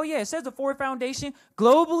 Oh, yeah, it says the Ford Foundation,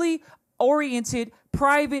 globally oriented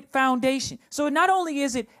private foundation. So not only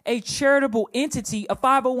is it a charitable entity, a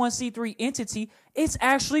 501c3 entity, it's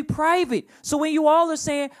actually private. So when you all are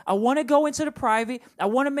saying, I want to go into the private, I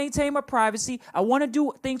want to maintain my privacy, I want to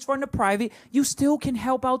do things from the private, you still can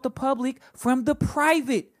help out the public from the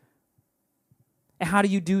private. And how do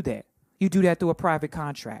you do that? You do that through a private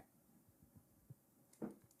contract.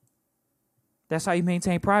 That's how you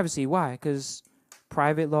maintain privacy. Why? Because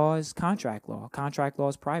private law is contract law. Contract law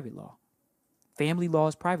is private law. Family law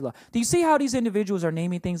is private law. Do you see how these individuals are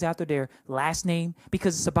naming things after their last name?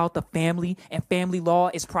 Because it's about the family, and family law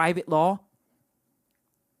is private law.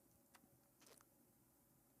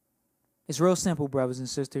 It's real simple, brothers and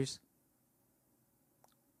sisters.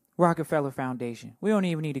 Rockefeller Foundation. We don't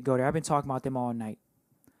even need to go there. I've been talking about them all night.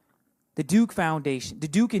 The Duke Foundation, the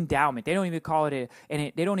Duke Endowment. They don't even call it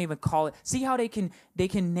they don't even call it. See how they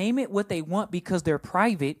can name it what they want because they're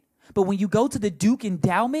private. But when you go to the Duke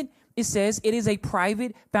Endowment, it says it is a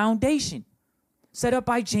private foundation set up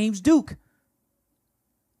by James Duke.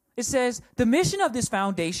 It says the mission of this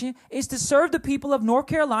foundation is to serve the people of North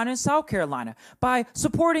Carolina and South Carolina by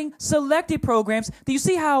supporting selected programs. Do you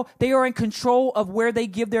see how they are in control of where they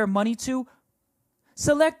give their money to?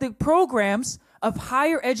 Selected programs of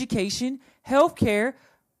higher education, healthcare,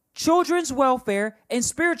 children's welfare, and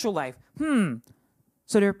spiritual life.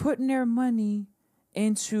 So they're putting their money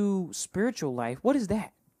into spiritual life. What is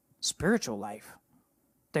that? Spiritual life.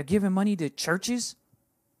 They're giving money to churches?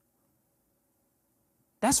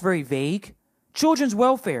 That's very vague. Children's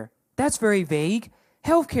welfare. That's very vague.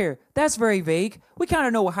 Healthcare. That's very vague. We kind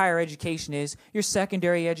of know what higher education is. Your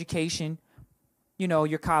secondary education,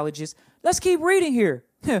 your colleges. Let's keep reading here.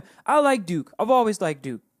 I like Duke. I've always liked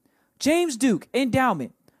Duke. James Duke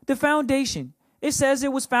Endowment. The foundation. It says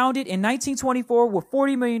it was founded in 1924 with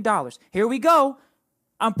 $40 million. Here we go.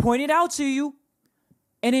 I'm pointing out to you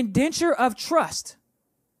an indenture of trust.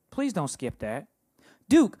 Please don't skip that.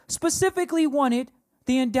 Duke specifically wanted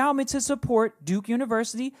the endowment to support Duke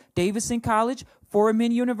University, Davidson College,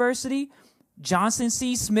 Fordham University, Johnson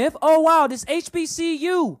C. Smith. Oh, wow, this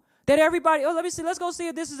HBCU. That everybody, let me see, let's go see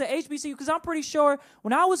if this is an HBCU, because I'm pretty sure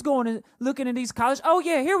when I was going and looking at these colleges, oh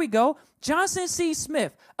yeah, here we go. Johnson C.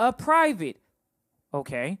 Smith, a private,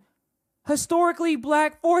 okay, historically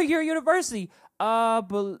black four-year university.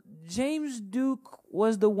 But James Duke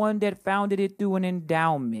was the one that founded it through an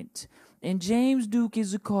endowment. And James Duke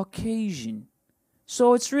is a Caucasian.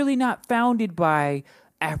 So it's really not founded by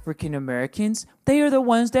African Americans. They are the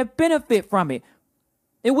ones that benefit from it.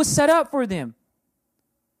 It was set up for them.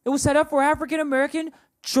 It was set up for African American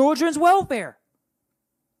children's welfare.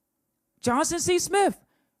 Johnson C. Smith.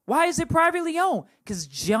 Why is it privately owned? Because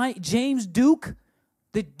James Duke,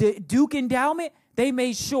 the Duke Endowment, they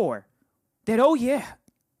made sure that, oh yeah,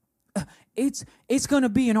 it's going to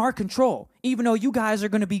be in our control, even though you guys are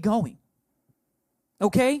going to be going.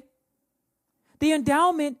 Okay? The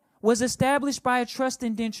endowment was established by a trust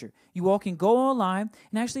indenture. You all can go online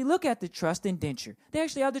and actually look at the trust indenture. They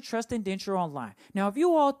actually have the trust indenture online. Now, if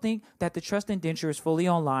you all think that the trust indenture is fully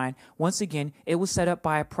online, once again, it was set up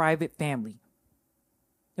by a private family.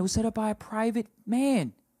 It was set up by a private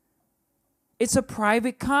man. It's a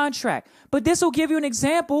private contract. But this will give you an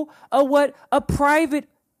example of what a private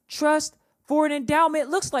trust for an endowment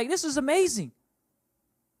looks like. This is amazing.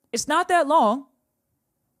 It's not that long.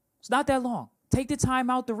 It's not that long. Take the time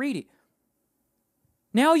out to read it.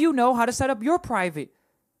 Now you know how to set up your private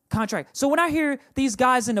contract. So when I hear these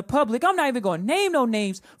guys in the public, I'm not even going to name no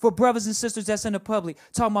names for brothers and sisters that's in the public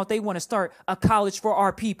talking about they want to start a college for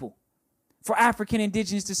our people, for African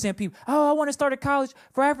indigenous descent people. Oh, I want to start a college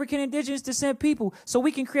for African indigenous descent people so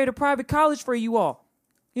we can create a private college for you all.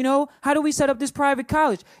 How do we set up this private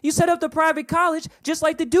college? You set up the private college just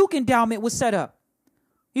like the Duke Endowment was set up.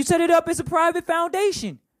 You set it up as a private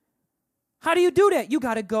foundation. How do you do that? You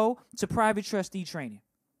got to go to private trustee training.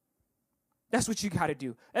 That's what you got to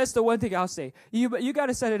do. That's the one thing I'll say. You got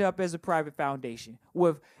to set it up as a private foundation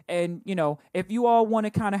if you all want to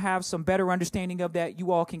kind of have some better understanding of that,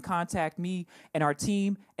 you all can contact me and our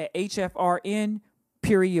team at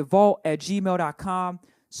hfrn.vault@gmail.com.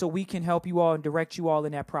 so we can help you all and direct you all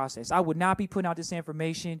in that process. I would not be putting out this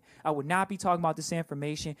information. I would not be talking about this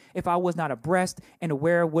information if I was not abreast and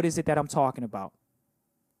aware of what is it that I'm talking about.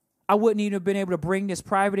 I wouldn't even have been able to bring this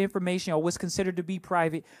private information or what's considered to be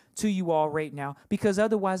private to you all right now, because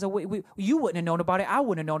otherwise you wouldn't have known about it. I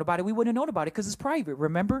wouldn't have known about it. We wouldn't have known about it because it's private,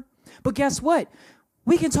 remember? But guess what?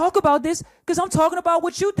 We can talk about this because I'm talking about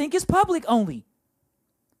what you think is public only.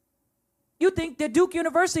 You think that Duke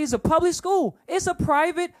University is a public school. It's a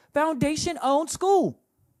private foundation-owned school.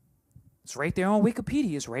 It's right there on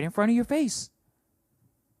Wikipedia. It's right in front of your face.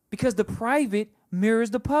 Because the private mirrors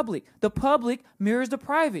the public. The public mirrors the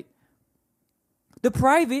private. The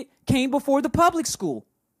private came before the public school.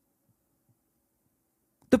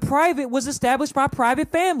 The private was established by private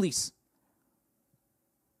families.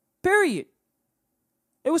 Period.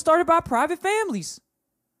 It was started by private families.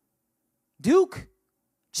 Duke,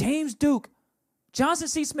 James Duke, Johnson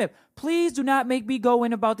C. Smith. Please do not make me go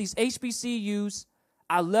in about these HBCUs.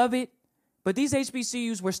 I love it. But these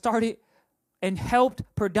HBCUs were started and helped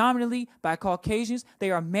predominantly by Caucasians.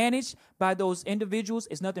 They are managed by those individuals.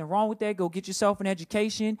 There's nothing wrong with that. Go get yourself an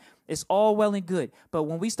education. It's all well and good. But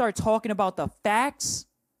when we start talking about the facts,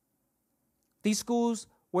 these schools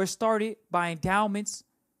were started by endowments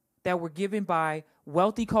that were given by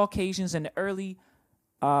wealthy Caucasians in the early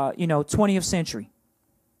 20th century.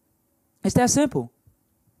 It's that simple.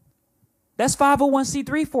 That's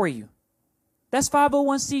 501c3 for you. That's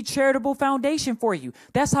 501c charitable foundation for you.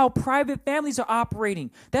 That's how private families are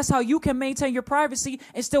operating. That's how you can maintain your privacy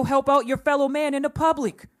and still help out your fellow man in the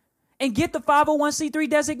public and get the 501c3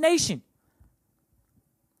 designation.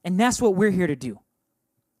 And that's what we're here to do.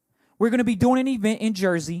 We're going to be doing an event in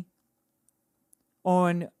Jersey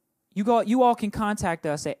on, you all can contact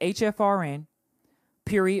us at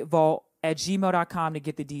hfrn.vault@gmail.com to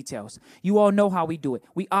get the details. You all know how we do it.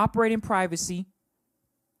 We operate in privacy.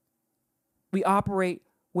 We operate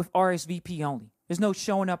with RSVP only. There's no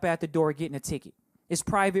showing up at the door getting a ticket. It's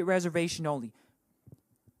private reservation only.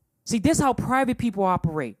 See, this is how private people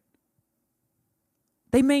operate.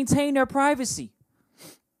 They maintain their privacy.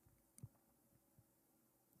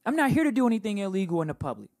 I'm not here to do anything illegal in the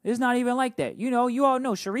public. It's not even like that. You all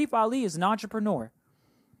know Sharif Ali is an entrepreneur.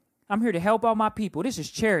 I'm here to help out my people. This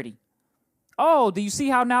is charity. Oh, do you see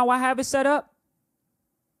how now I have it set up?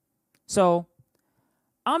 So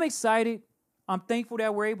I'm excited. I'm thankful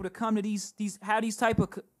that we're able to come to have these type of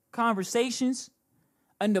conversations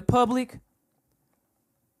in the public.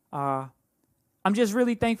 I'm just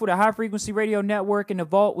really thankful that High Frequency Radio Network and the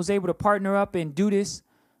Vault was able to partner up and do this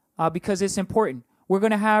because it's important. We're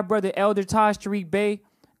going to have Brother Elder Taj Tariq Bey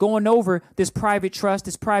going over this private trust,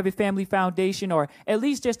 this private family foundation, or at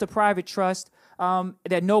least just a private trust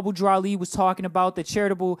that Noble Drew Ali was talking about, the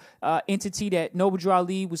charitable entity that Noble Drew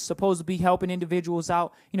Ali was supposed to be helping individuals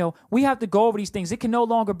out. We have to go over these things. It can no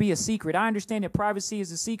longer be a secret. I understand that privacy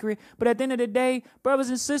is a secret, but at the end of the day, brothers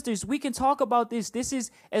and sisters, we can talk about this. This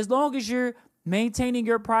is, as long as you're maintaining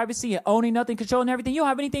your privacy and owning nothing, controlling everything, you don't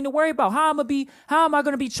have anything to worry about. How am I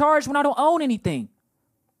going to be charged when I don't own anything?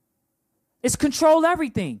 It's control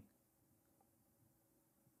everything.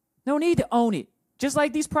 No need to own it. Just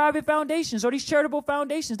like these private foundations or these charitable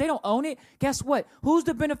foundations, they don't own it. Guess what? Who's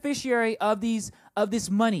the beneficiary of this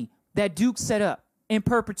money that Duke set up in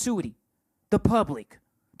perpetuity? The public.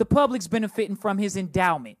 The public's benefiting from his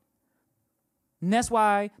endowment. And that's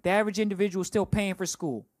why the average individual is still paying for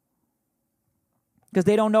school. Because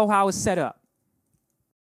they don't know how it's set up.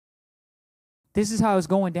 This is how it's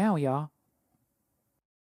going down, y'all.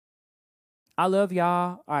 I love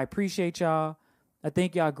y'all. I appreciate y'all. I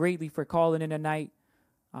thank y'all greatly for calling in tonight.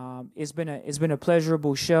 It's been a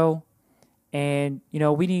pleasurable show, and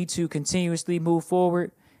we need to continuously move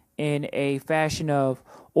forward in a fashion of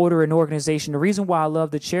order and organization. The reason why I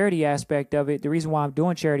love the charity aspect of it, the reason why I'm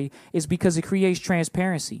doing charity, is because it creates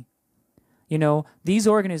transparency. These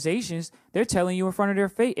organizations, they're telling you in front of your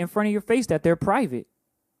face that they're private.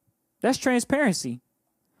 That's transparency.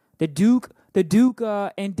 The Duke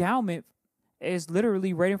endowment is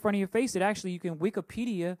literally right in front of your face. It actually, you can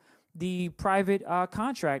Wikipedia the private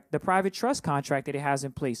contract, the private trust contract that it has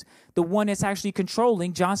in place. The one that's actually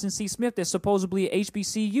controlling Johnson C. Smith that's supposedly a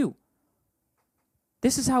HBCU.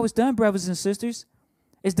 This is how it's done, brothers and sisters.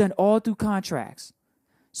 It's done all through contracts.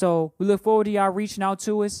 So we look forward to y'all reaching out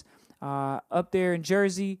to us up there in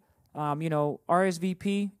Jersey.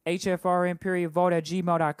 RSVP,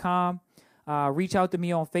 hfrn.vault@gmail.com. Reach out to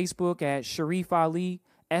me on Facebook at Sharif Ali,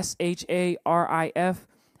 SHARIFALI.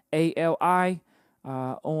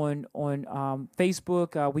 On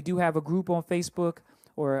Facebook, we do have a group on Facebook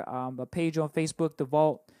or a page on Facebook, The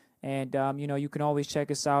Vault, And, you can always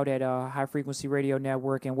check us out at High Frequency Radio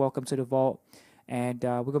Network and Welcome to the Vault. And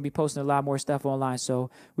we're going to be posting a lot more stuff online. So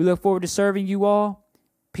we look forward to serving you all.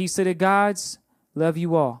 Peace to the gods. Love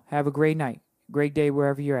you all. Have a great night. Great day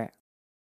wherever you're at.